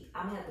eventually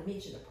I'm going to have to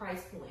mention the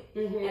price point.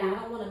 And I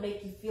don't want to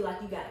make you feel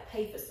like you got to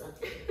pay for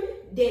something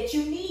that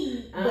you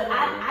need, but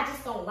I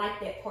just don't like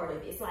that part of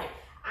it. It's like,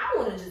 I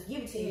want to just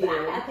give it to you, but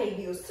I got to pay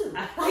bills too.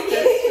 But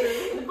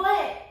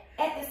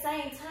at the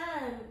same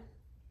time,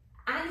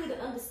 I need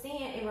to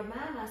understand and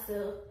remind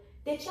myself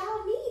that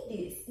y'all need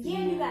this.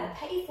 You got to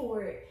pay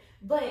for it.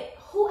 But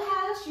how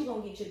else you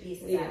gonna get your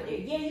business out there?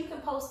 You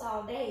can post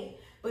all day,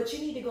 but you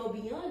need to go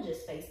beyond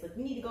just Facebook.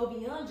 You need to go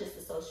beyond just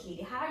the social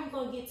media. How are you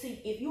gonna get to,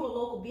 if you're a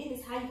local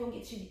business, how are you gonna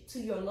get to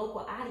your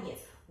local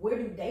audience? Where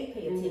do they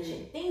pay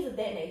attention? Things of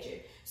that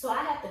nature. So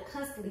I have to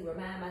constantly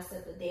remind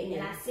myself of that.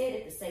 And I said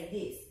it to say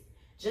this,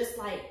 just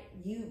like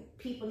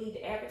people need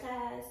to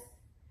advertise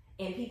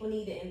and people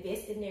need to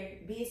invest in their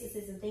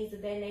businesses and things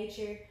of that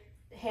nature,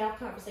 have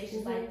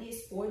conversations like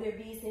this for their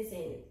business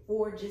and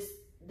for just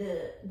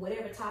the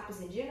whatever topics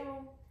in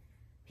general.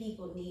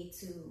 People need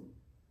to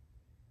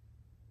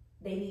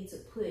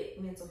put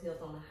mental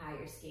health on a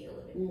higher scale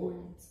of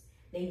importance.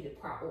 They need to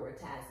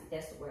prioritize it.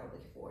 That's the word I'm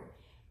looking for.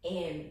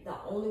 And the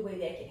only way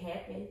that can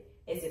happen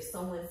is if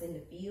someone's in the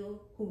field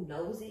who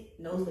knows it,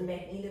 knows the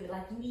back end of it.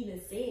 Like you even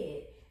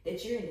said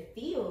that you're in the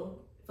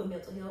field for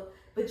mental health,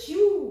 but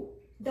you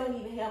don't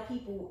even have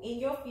people in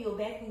your field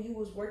back when you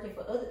was working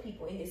for other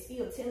people in this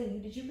field telling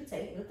you that you could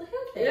take mental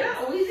health days.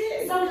 Yeah, we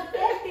did. So the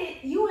fact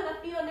that you in a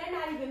field and they're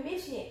not even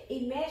mentioning it,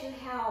 imagine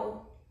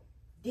how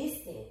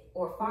distant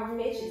or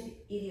far-fetched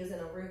it is in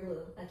a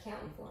regular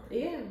accounting firm.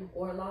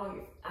 Or a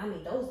lawyer. I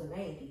mean, those are the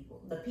main people.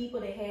 The people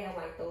that have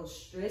like those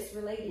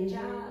stress-related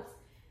jobs,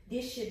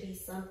 this should be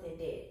something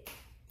that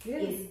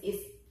is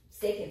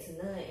second to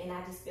none. And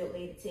I just felt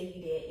led to tell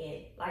you that.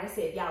 And like I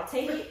said, y'all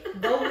take it,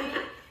 go with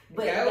it.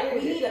 But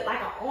we need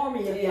like an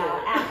army of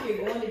y'all out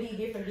here going to these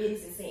different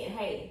businesses saying,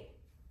 hey,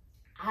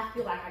 I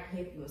feel like I can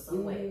help you in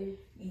some way.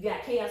 You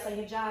got chaos on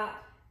your job.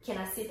 Can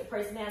I sit the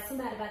person down?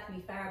 Somebody about to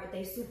be fired, but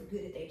they super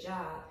good at their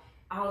job.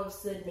 All of a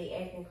sudden, they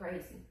acting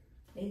crazy.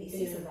 They need to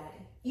see somebody.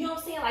 You know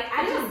what I'm saying? Like,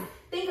 I just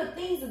think of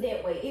things of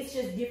that way. It's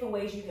just different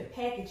ways you can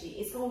package it.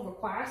 It's going to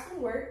require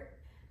some work.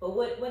 But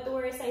what the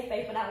word say,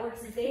 faith without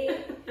works is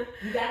dead.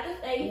 You got the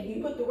faith.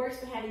 You put the works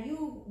behind it.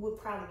 You would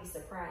probably be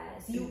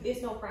surprised.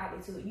 It's no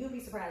probably to it. You'll be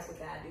surprised what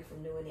God do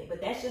from doing it.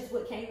 But that's just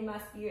what came in my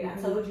spirit.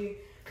 I told you,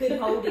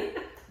 couldn't hold it.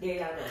 There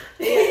y'all go. And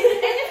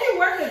if you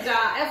work a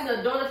job, as an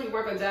adult, if you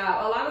work a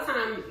job, a lot of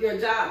times your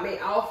job may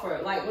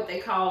offer like what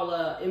they call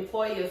a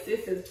employee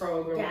assistance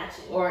program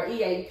or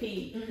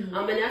EAP.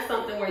 And that's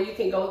something where you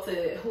can go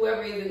to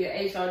whoever is in your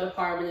HR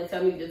department and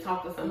tell me to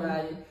talk to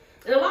somebody.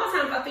 And a lot of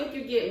times I think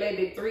you get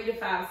maybe 3 to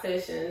 5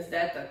 sessions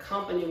that the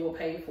company will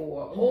pay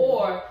for,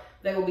 or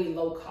they will be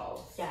low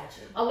cost.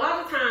 Gotcha. A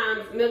lot of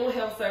times mental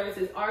health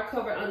services are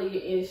covered under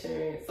your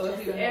insurance. So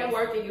if you're at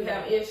work and you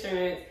have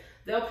insurance,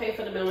 they'll pay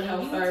for the mental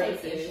health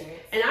services.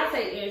 And I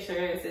take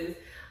insurances.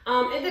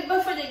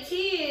 But for the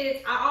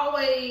kids, I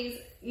always,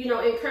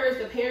 encourage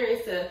the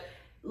parents to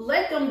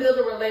let them build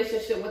a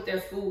relationship with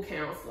their school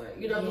counselor.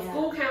 The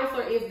school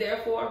counselor is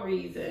there for a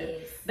reason.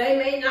 Yes.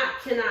 They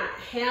cannot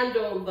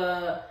handle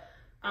the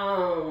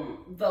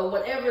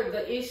whatever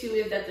the issue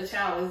is that the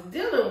child is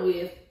dealing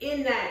with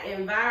in that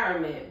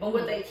environment. But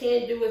what they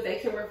can do is they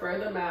can refer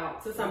them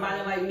out to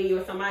somebody like me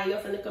or somebody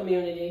else in the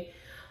community.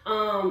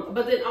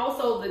 But then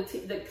also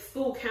the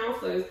school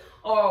counselors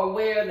are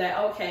aware that,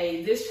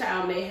 okay, this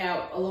child may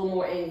have a little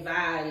more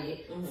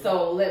anxiety,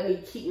 so let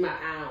me keep my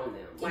eye on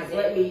them. Like,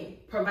 let me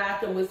provide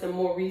them with some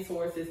more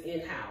resources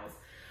in-house.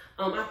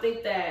 I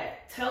think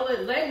that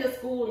letting the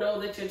school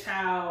know that your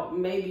child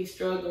may be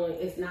struggling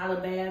is not a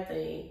bad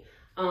thing.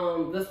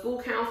 The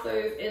school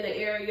counselors in the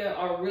area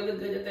are really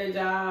good at their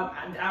job.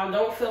 I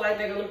don't feel like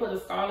they're going to put a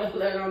scarlet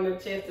letter on their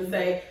chest to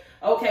say,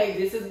 okay,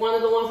 this is one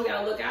of the ones we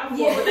got to look out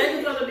for. But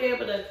they're just going to be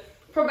able to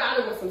provide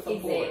them with some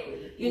support.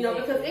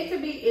 Because it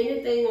could be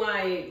anything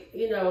like,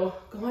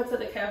 going to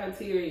the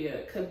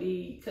cafeteria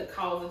could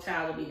cause a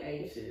child to be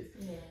anxious.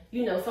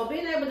 So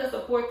being able to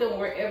support them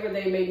wherever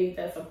they may need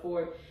that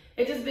support,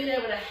 and just being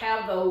able to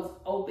have those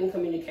open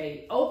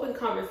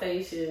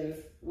conversations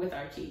with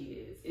our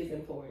kids is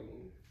important.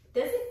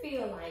 Does it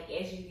feel like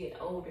as you get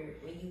older,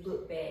 when you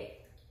look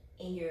back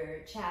in your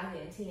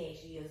childhood and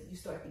teenage years, you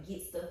start to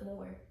get stuff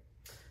more?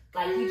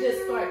 Like you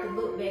just start to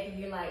look back and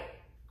you're like,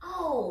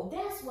 oh,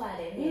 that's why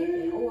that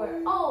happened. Or,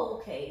 oh,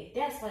 okay,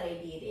 that's why they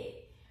did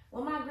it.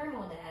 When my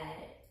grandma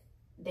died,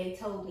 they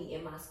told me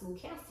in my school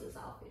counselor's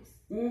office.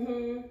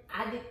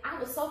 I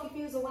was so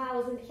confused of why I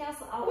was in the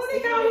counselor office. What they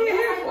call me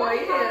here for?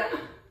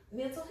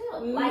 Mental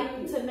health.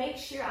 Like, to make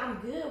sure I'm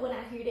good when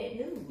I hear that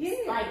news.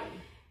 Like,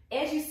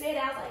 as you said,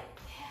 I was like,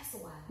 that's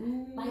why.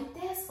 Like,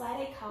 that's why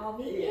they called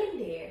me in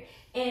there.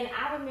 And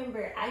I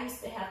remember I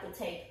used to have to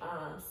take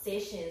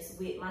sessions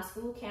with my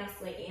school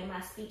counselor and my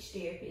speech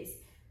therapist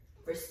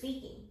for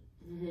speaking.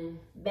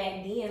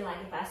 Back then, like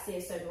if I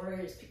said certain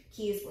words,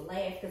 kids would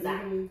laugh because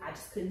I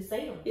just couldn't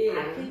say them.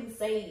 I couldn't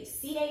say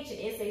CH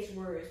and SH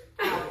words.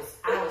 I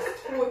was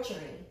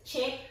torturing,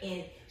 check,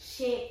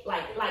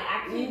 like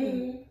I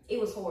couldn't. It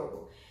was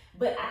horrible.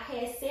 But I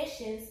had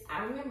sessions.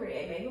 I remember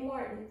at Baby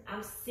Martin.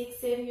 I'm 6,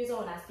 7 years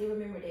old. I still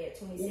remember that at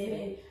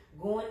 27,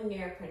 going in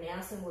there,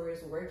 pronouncing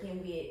words, working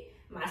with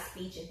my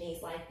speech and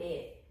things like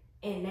that.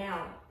 And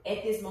now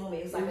at this moment,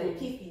 it was like an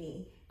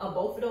epiphany of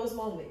both of those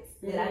moments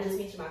that I just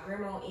mentioned, my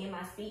grandma and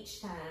my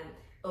speech time,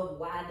 of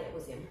why that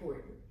was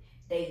important.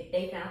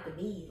 They found the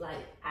need.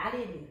 Like I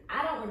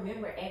don't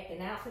remember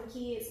acting out from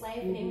kids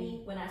laughing at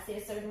me when I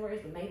said certain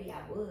words, but maybe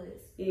I was.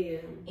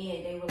 And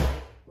they were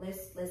like,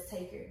 let's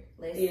take her.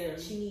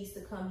 She needs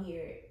to come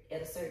here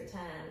at a certain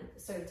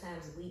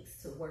times of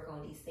weeks to work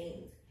on these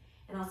things.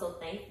 And I'm so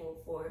thankful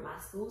for my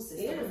school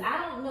system. Because I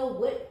don't know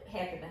what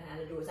happened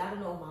behind the doors. I don't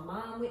know if my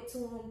mom went to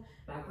them,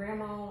 my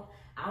grandma.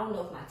 I don't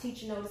know if my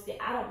teacher noticed it.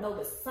 I don't know,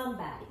 but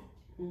somebody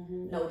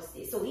noticed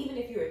it. So even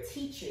if you're a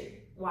teacher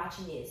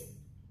watching this,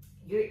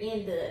 you're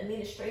in the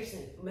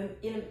administration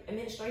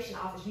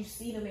office, you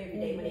see them every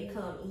day when they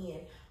come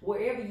in.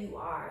 Wherever you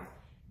are,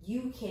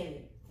 you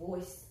can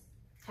voice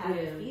how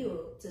you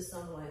feel to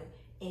someone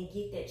and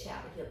get that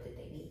child the help that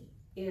they need.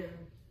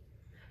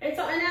 And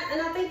so,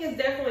 and I think it's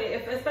definitely,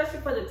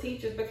 especially for the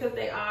teachers, because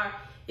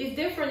it's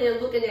different than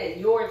looking at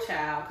your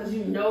child, because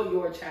you know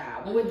your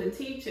child. But with the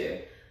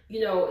teacher,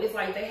 it's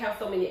like they have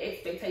so many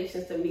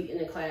expectations to meet in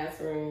the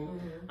classroom.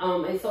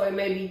 And so it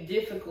may be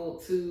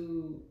difficult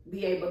to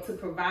be able to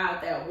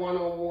provide that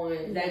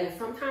one-on-one that is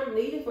sometimes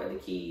needed for the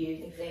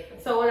kids. Exactly.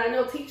 So when I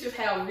know teachers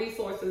have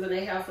resources and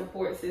they have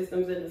support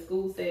systems in the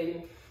school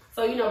setting,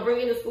 so,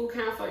 bringing the school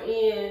counselor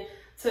in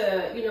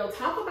to,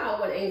 talk about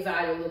what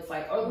anxiety looks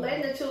like, or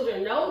letting the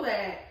children know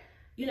that,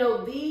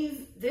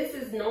 this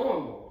is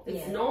normal.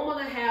 It's normal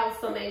to have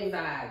some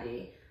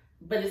anxiety,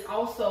 but it's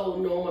also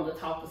normal to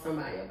talk to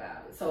somebody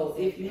about it. So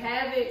if you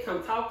have it,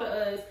 come talk to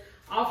us,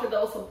 offer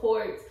those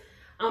supports.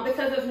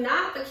 Because if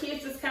not, the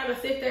kids just kind of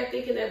sit there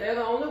thinking that they're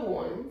the only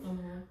ones.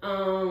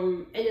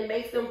 And it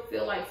makes them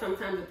feel like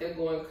sometimes that they're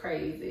going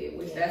crazy,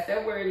 which that's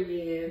their word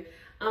again.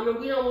 And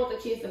we don't want the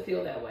kids to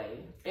feel that way.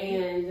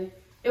 And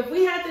if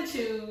we had to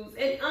choose,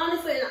 and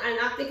honestly, and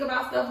I think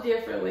about stuff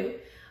differently,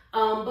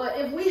 but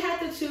if we had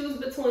to choose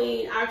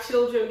between our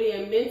children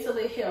being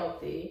mentally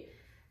healthy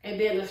and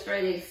being a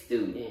straight A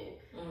student,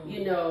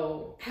 you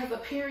know, as a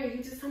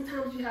parent,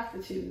 sometimes you have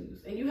to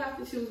choose. And you have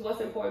to choose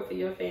what's important for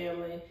your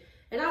family.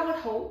 And I would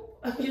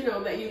hope, you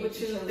know, that you would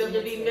choose them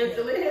to be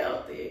mentally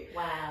healthy.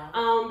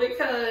 Wow.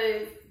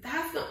 Because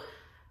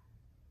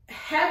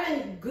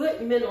having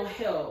good mental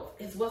health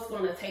is what's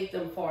going to take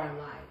them far in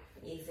life.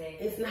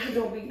 Exactly. It's not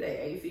going to be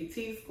their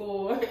ACT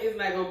score. It's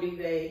not going to be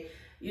their,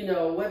 you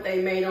know, what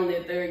they made on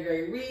their third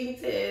grade reading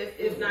test.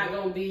 It's not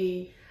going to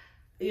be,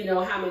 you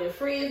know, how many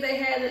friends they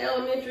had in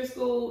elementary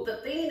school. The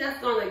thing that's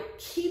going to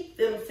keep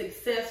them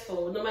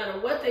successful, no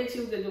matter what they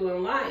choose to do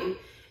in life,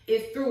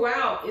 is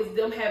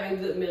them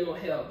having good mental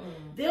health.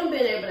 Them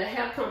being able to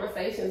have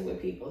conversations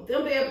with people.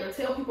 Them being able to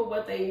tell people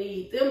what they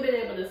need. Them being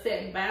able to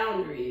set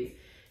boundaries.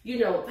 You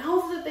know,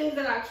 those are the things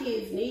that our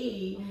kids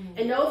need.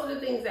 And those are the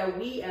things that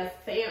we as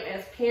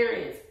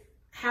parents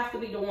have to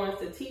be the ones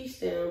to teach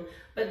them.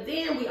 But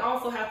then we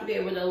also have to be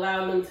able to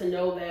allow them to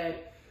know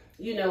that,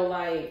 you know,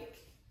 like,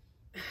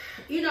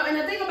 you know, and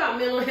the thing about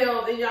mental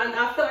health, and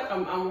I feel like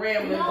I'm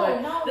rambling,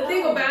 but the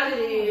thing about it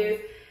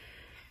is,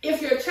 if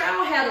your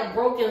child had a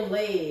broken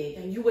leg,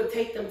 you would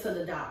take them to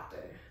the doctor.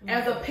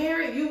 As a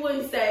parent, you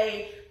wouldn't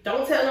say,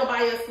 don't tell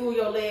nobody at school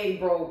your leg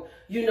broke.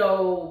 You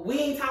know, we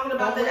ain't talking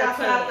about that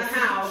outside the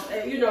house.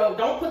 And, you know,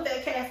 don't put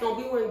that cast on.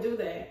 We wouldn't do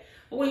that.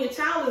 But when your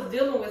child is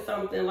dealing with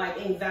something like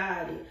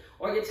anxiety,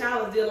 or your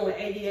child is dealing with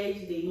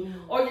ADHD,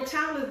 or your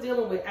child is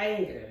dealing with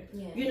anger,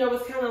 you know,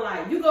 it's kind of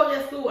like, you go to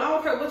that school, I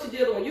don't care what you're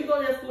dealing with, you go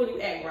to that school and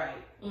you act right.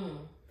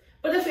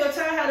 But if your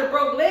child had a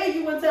broke leg,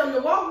 you wouldn't tell them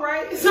to walk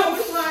right. So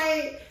it's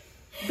like,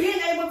 being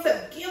able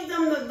to give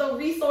them the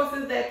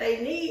resources that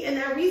they need, and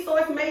that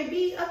resource may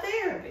be a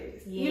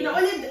therapist. You know,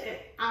 and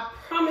I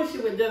promise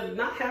you, it does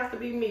not have to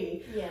be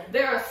me.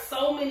 There are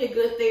so many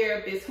good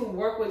therapists who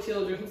work with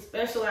children, who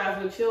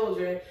specialize with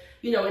children.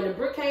 You know, in the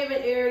Brookhaven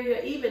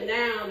area, even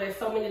now, there's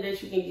so many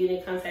that you can get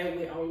in contact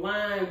with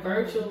online,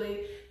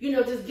 virtually. You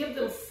know, just give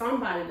them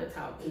somebody to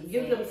talk to.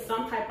 Give them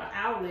some type of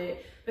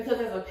outlet,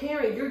 because as a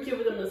parent, you're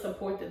giving them the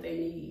support that they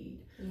need.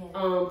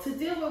 To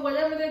deal with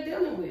whatever they're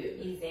dealing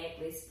with.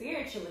 Exactly.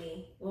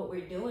 Spiritually, what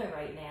we're doing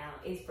right now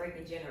is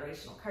breaking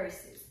generational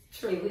curses.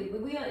 True. If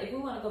we want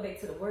to go back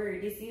to the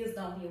word, this is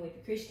don't be a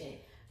wicked Christian.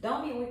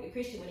 Don't be a wicked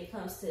Christian when it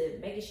comes to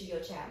making sure your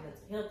child's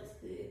mental health is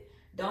good.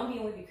 Don't be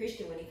a wicked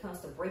Christian when it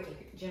comes to breaking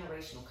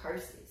generational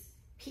curses.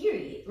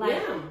 Period.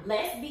 Like,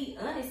 let's be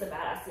honest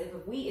about ourselves.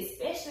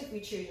 Especially if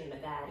we're children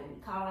of God, and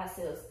we call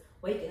ourselves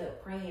waking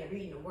up, praying,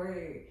 reading the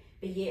word,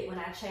 but yet when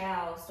our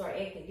child start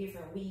acting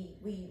different,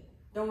 we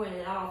throwing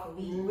it off,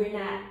 and we're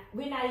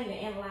not even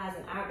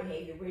analyzing our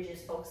behavior. We're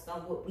just focused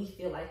on what we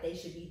feel like they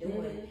should be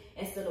doing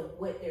instead of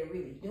what they're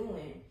really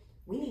doing.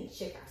 We need to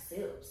check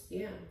ourselves.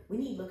 We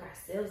need to look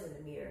ourselves in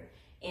the mirror,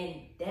 and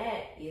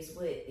that is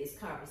what this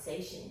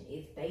conversation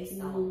is based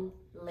on.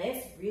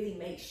 Let's really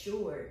make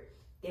sure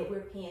that we're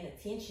paying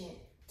attention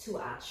to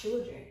our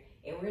children,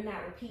 and we're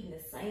not repeating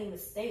the same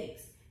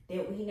mistakes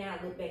that we now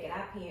look back at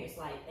our parents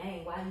like,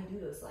 dang, why you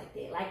do this like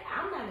that? Like,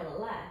 I'm not gonna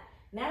lie,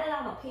 now that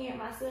I'm a parent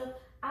myself,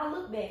 I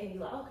look back and be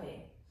like,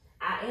 okay,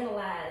 I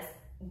analyze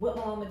what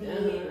my mama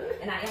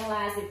did, and I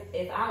analyze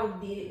if I would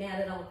have did it now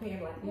that I'm a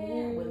parent, like,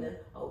 man, wouldn't have,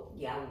 I would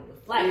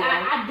have. Like,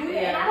 I do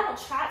that, and I don't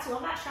try to.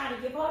 I'm not trying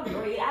to give her a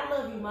grade. I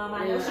love you, Mom.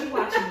 I know she's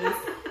watching this.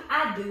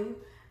 I do.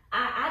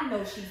 I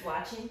know she's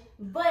watching.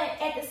 But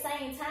at the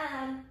same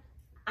time,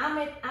 I'm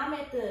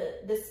at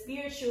the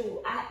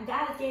spiritual, God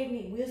has gave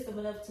me wisdom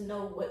enough to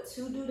know what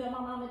to do that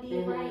my mama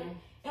did right,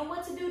 and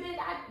what to do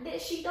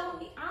that she don't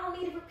need. I don't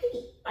need to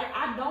repeat. Like,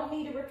 I don't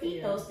need to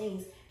repeat those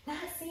things. Not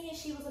saying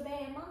she was a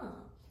bad mom,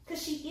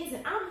 because she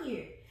isn't. I'm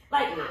here.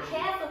 Like,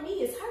 half of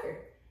me is her,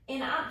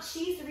 and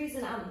she's the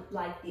reason I'm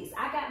like this.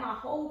 I got my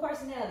whole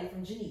personality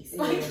from Janice.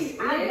 Like,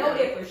 I know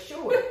that for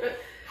sure.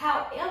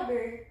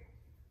 However,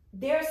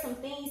 there are some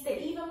things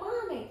that even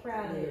Mom ain't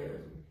proud of.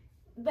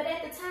 But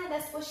at the time,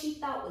 that's what she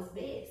thought was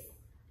best.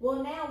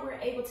 Well, now we're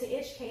able to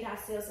educate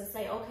ourselves and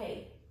say,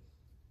 okay,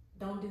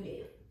 don't do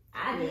that.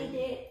 I did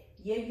that.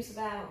 Yeah, you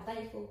survived. I'm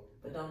thankful.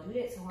 But don't do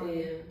that to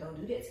Harvey. Don't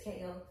do that to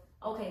KO.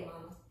 Okay,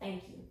 Mama,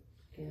 thank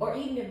you. Or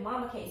even if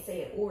Mama can't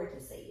say it, Ori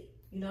can say it.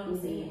 You know what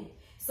I'm saying?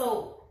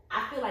 So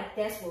I feel like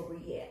that's where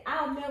we at.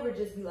 I'll never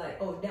just be like,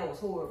 oh, that was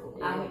horrible.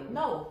 I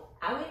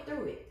went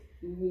through it.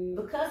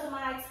 Because of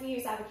my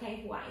experience, I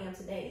became who I am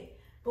today.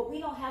 But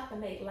we don't have to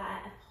make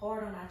life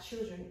hard on our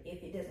children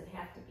if it doesn't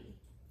have to be.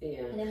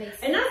 And it makes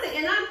sense.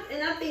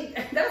 And I think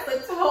that's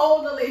a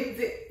totally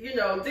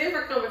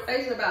different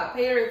conversation about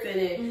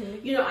parenting.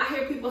 And you know, I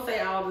hear people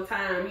say all the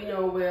time, you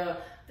know, well,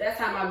 that's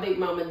how my big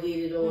mama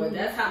did it, or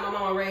that's how my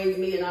mama raised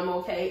me, and I'm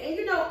okay. And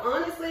you know,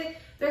 honestly,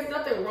 there's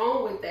nothing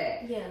wrong with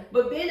that.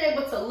 But being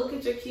able to look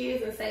at your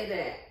kids and say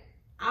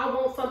that I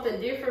want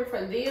something different for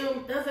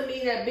them, doesn't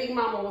mean that Big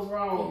Mama was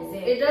wrong.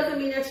 Exactly. It doesn't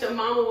mean that your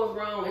mama was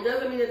wrong. It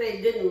doesn't mean that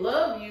they didn't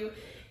love you.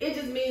 It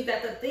just means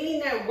that the thing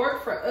that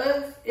worked for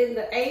us in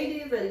the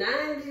 80s and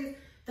 90s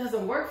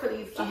doesn't work for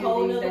these kids. A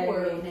whole other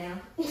world now.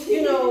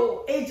 You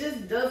know, it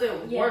just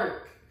doesn't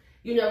work.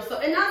 You know, so,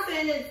 and not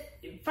saying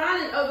it's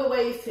finding other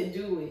ways to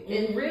do it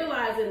and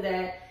realizing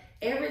that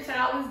every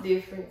child is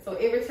different, so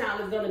every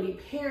child is going to be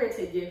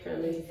parented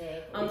differently.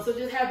 Exactly. So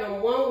just having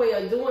one way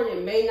of doing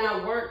it may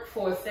not work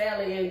for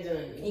Sally and Johnny.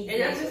 Exactly.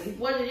 And that's just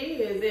what it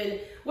is.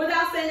 And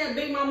without saying that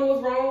Big Mama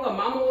was wrong, or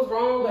Mama was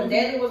wrong, or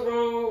Daddy was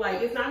wrong,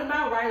 like, it's not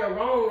about right or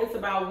wrong. It's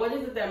about what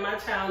is it that my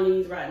child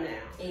needs right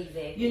now.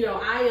 Exactly. You know,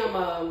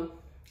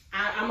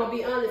 I'm going to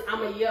be honest,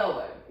 I'm a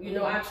yeller. You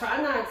know, I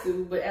try not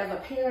to, but as a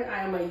parent,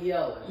 I am a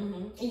yeller.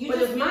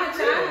 But if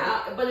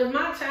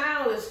my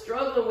child is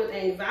struggling with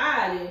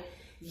anxiety,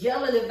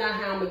 yelling is not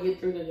how I'm gonna get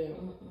through to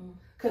them.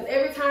 Because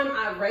every time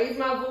I raise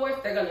my voice,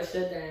 they're gonna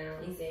shut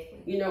down.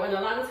 Exactly. You know, and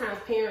a lot of times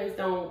parents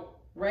don't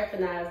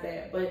recognize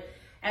that. But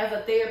as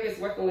a therapist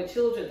working with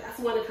children, that's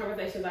one of the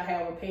conversations I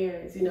have with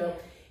parents. You know,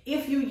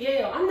 if you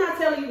yell, I'm not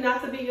telling you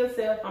not to be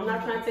yourself. I'm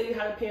not trying to tell you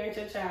how to parent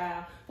your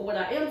child. But what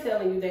I am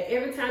telling you that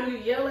every time you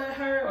yell at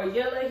her or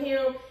yell at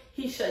him,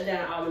 he shut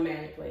down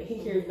automatically. He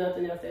hears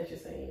nothing else that you're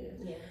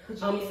saying.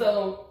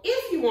 So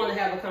if you want to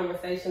have a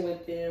conversation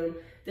with them,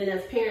 then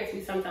as parents,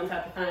 we sometimes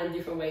have to find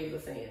different ways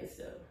of saying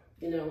stuff.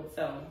 You know,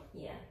 so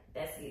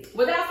that's it.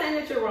 Without saying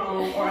that you're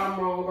wrong or I'm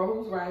wrong or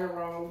who's right or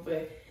wrong,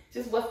 but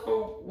just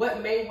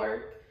what may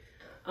work,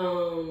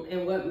 and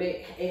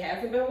it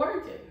hasn't been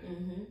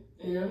working.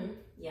 You know,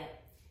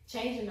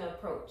 changing the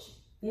approach.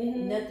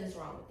 Nothing's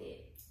wrong with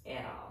it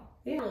at all.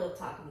 I love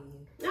talking to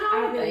you.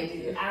 Oh,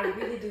 I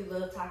really do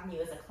love talking to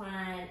you as a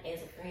client,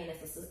 as a friend, as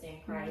a sister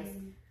in Christ.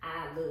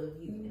 I love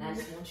you, and I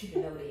just want you to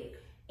know that.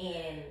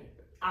 And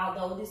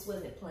although this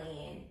wasn't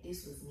planned,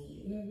 this was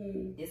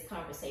needed. This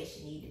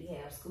conversation needed to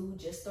have. School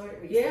just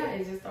started recently. Yeah,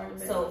 it just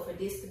started. So for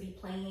this to be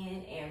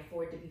planned and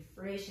for it to be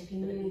fresh and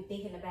people to be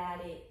thinking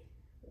about it,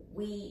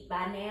 we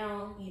by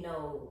now, you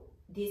know,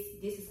 this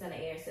is gonna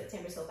air in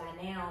September. So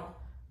by now,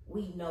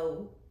 we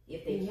know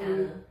if they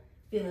kind of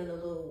feeling a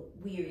little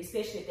weird,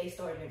 especially if they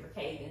started in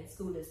Brookhaven.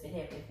 School that's been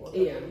happening for a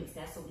couple of weeks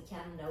now, so we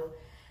kind of know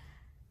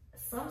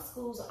some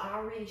schools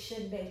are already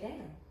shutting back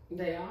down.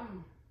 They are.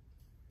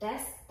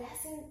 That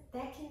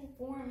can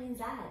form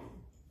anxiety.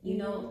 You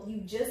know,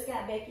 you just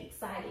got back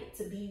excited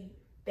to be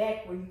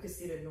back where you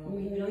consider normal.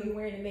 You know, you're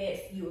wearing a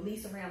mask, you at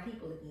least around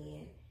people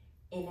again,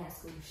 and that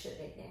school shut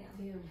back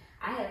down.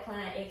 I had a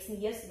client ask me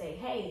yesterday,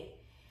 hey,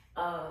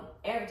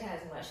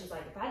 advertising wise, she's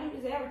like, if I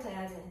do this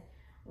advertising,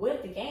 what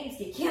if the games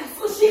get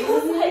canceled? She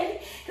was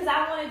like, because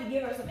I wanted to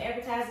give her some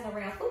advertising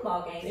around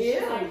football games. And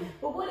she's like,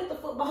 but what if the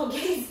football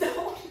games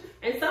don't?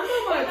 And some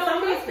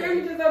of the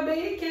scrimmages are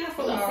being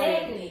canceled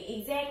already.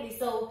 Exactly.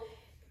 So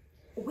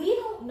we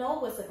don't know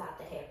what's about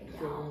to happen,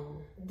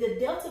 y'all. The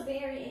Delta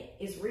variant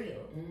is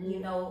real. You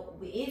know,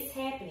 it's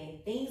happening.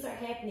 Things are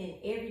happening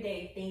every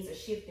day. Things are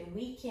shifting.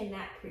 We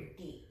cannot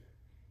predict.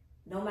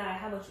 No matter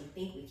how much we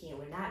think we can,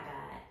 we're not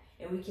God.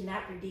 And we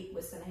cannot predict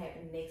what's going to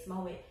happen the next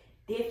moment.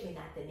 Definitely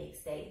not the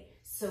next day.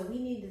 So we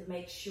need to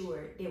make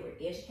sure that we're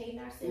educating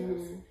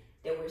ourselves,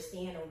 that we're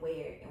staying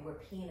aware, and we're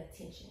paying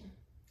attention,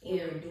 and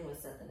we're doing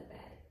something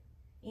about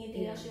it.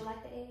 Anything else you'd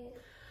like to add?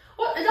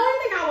 Well, the only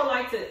thing I would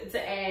like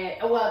to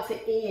add, to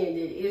end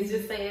it, is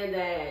just saying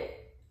that,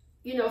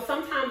 you know,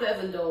 sometimes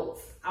as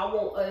adults, I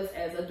want us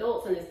as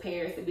adults and as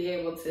parents to be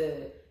able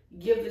to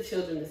give the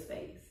children the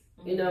space,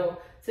 you know,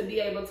 to be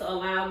able to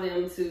allow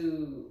them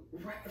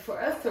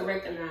for us to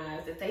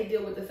recognize that they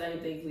deal with the same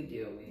things we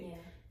deal with.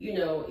 You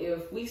know,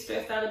 if we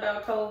stressed out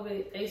about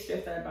COVID, they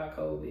stressed out about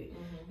COVID.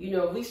 You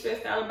know, if we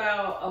stressed out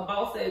about a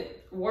boss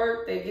at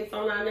work that gets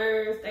on our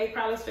nerves, they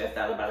probably stressed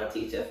out about a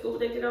teacher at school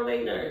that get on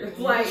their nerves.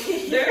 Like,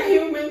 they're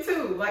human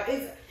too. Like,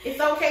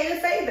 it's okay to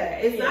say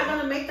that. It's not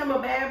going to make them a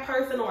bad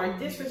person or a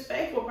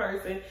disrespectful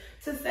person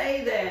to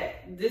say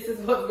that this is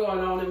what's going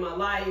on in my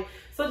life.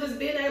 So just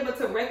being able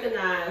to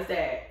recognize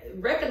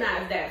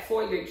that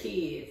for your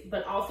kids,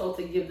 but also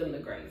to give them the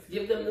grace,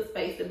 give them the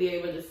space to be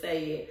able to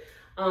say it.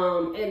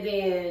 And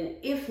then,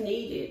 if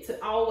needed,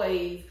 to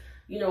always,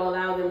 you know,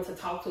 allow them to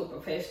talk to a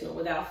professional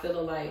without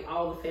feeling like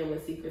all the family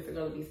secrets are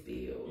going to be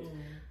spilled.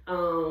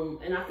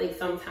 And I think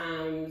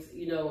sometimes,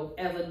 you know,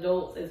 as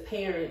adults, as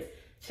parents,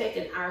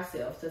 checking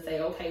ourselves to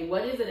say, okay,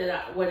 what is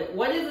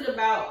it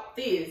about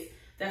this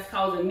that's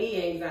causing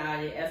me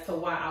anxiety as to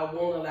why I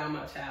won't allow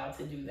my child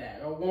to do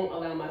that or won't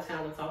allow my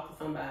child to talk to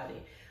somebody.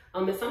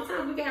 And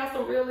sometimes we can have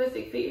some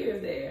realistic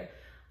fears there.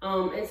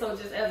 And so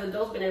just as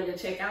adults being able to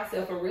check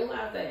ourselves and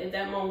realize that at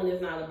that moment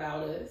it's not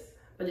about us,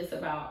 but it's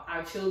about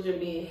our children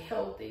being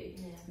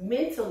healthy,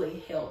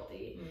 mentally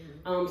healthy,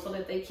 so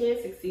that they can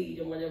succeed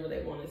in whatever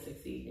they want to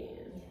succeed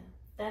in. Yeah,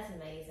 that's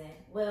amazing.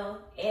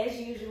 Well, as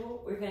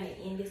usual, we're going to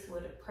end this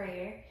with a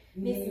prayer.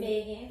 Miss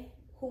Megan,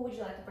 who would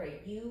you like to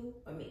pray, you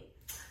or me?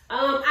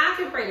 I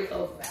can pray to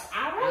close us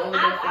out. All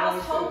right. I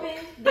was hoping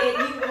that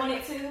you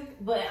wanted to,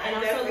 and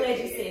I'm so glad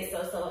you said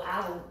so. So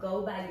I will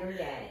go by your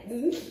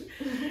guidance.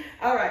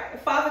 All right.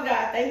 Father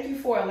God, thank you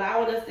for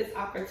allowing us this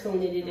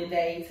opportunity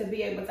today to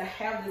be able to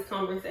have this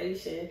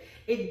conversation.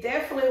 It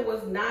definitely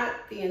was not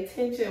the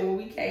intention when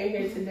we came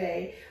here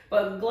today,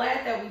 but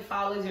glad that we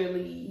followed your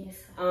lead.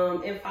 Yes.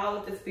 And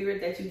followed the spirit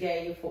that you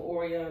gave for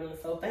Oriana.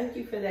 So thank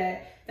you for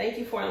that. Thank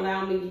you for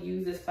allowing me to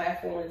use this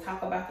platform to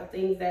talk about the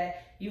things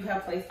that you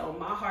have placed on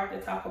my heart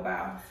to talk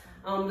about.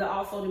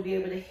 Also to be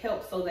able to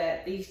help so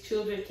that these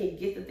children can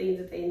get the things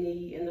that they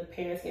need and the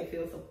parents can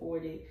feel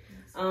supported.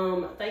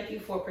 Thank you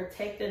for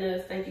protecting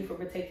us. Thank you for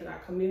protecting our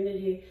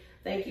community.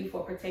 Thank you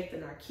for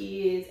protecting our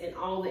kids and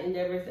all the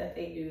endeavors that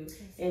they do.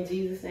 In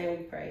Jesus' name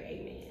we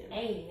pray.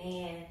 Amen.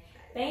 Amen.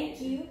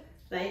 Thank you.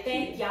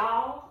 Thank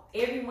y'all.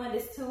 Everyone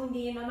that's tuned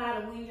in, no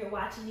matter when you're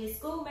watching this,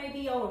 school may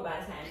be over by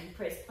the time you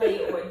press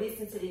play or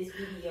listen to this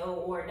video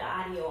or the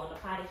audio on the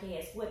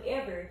podcast,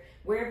 whatever,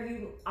 wherever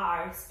you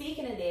are.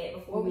 Speaking of that,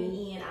 before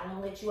we end, I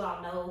want to let you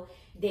all know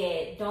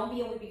that Don't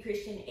Be a Wimpy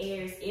Christian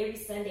airs every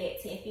Sunday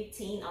at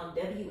 10:15 on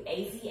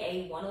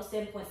WAZA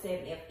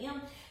 107.7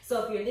 FM.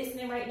 So if you're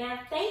listening right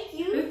now, thank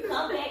you.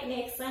 Come back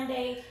next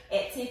Sunday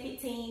at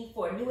 10:15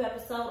 for a new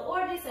episode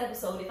or this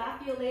episode. If I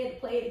feel led to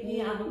play it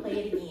again, I'm going to play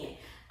it again.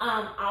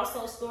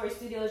 Also, Story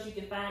Studios, you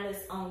can find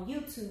us on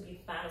YouTube. You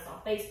can find us on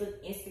Facebook,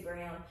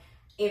 Instagram,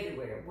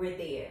 everywhere. We're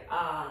there.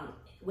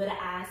 With an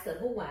I,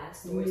 Civil Y,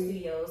 Story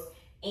Studios.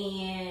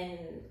 And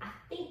I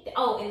think,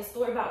 and the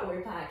Story About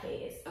Word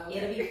podcast. Okay.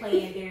 It'll be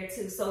playing there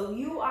too. So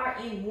you are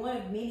in one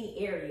of many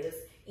areas,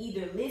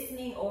 either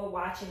listening or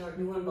watching or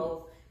doing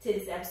both to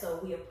this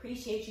episode. We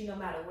appreciate you no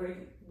matter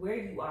where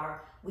you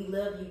are. We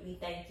love you. We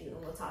thank you.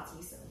 And we'll talk to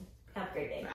you soon. Have a great day.